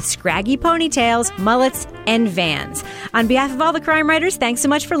with scraggy ponytails, mullets, and vans. On behalf of all the crime writers, thanks so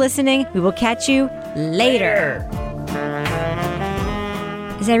much for listening. We will catch you later.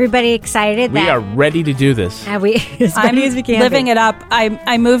 Is everybody excited? We are ready to do this. As ready as we can. Living it up.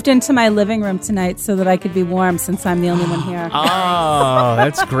 I moved into my living room tonight so that I could be warm since I'm the only one here. Oh,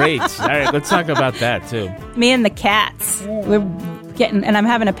 that's great. All right, let's talk about that too. Me and the cats. We're getting, and I'm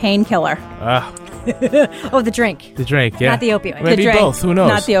having a painkiller. Oh, the drink. The drink, yeah. Not the opioid. Maybe the drink, both. Who knows?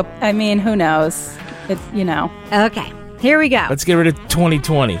 Not the who knows? It's, Okay, here we go. Let's get rid of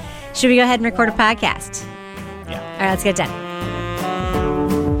 2020. Should we go ahead and record a podcast? Yeah. All right, let's get it done.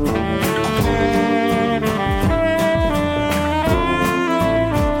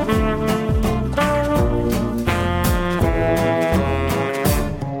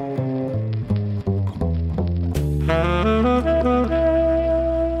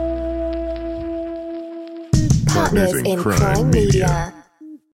 Partners in Crime Media.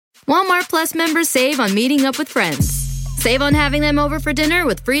 Walmart Plus members save on meeting up with friends. Save on having them over for dinner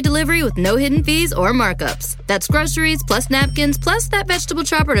with free delivery with no hidden fees or markups. That's groceries, plus napkins, plus that vegetable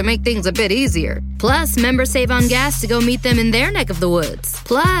chopper to make things a bit easier. Plus, members save on gas to go meet them in their neck of the woods.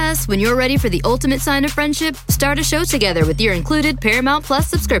 Plus, when you're ready for the ultimate sign of friendship, start a show together with your included Paramount Plus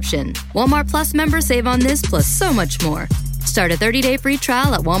subscription. Walmart Plus members save on this plus so much more. Start a 30-day free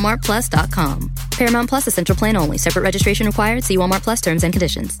trial at walmartplus.com. Paramount Plus Essential Plan only. Separate registration required. See Walmart Plus terms and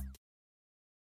conditions.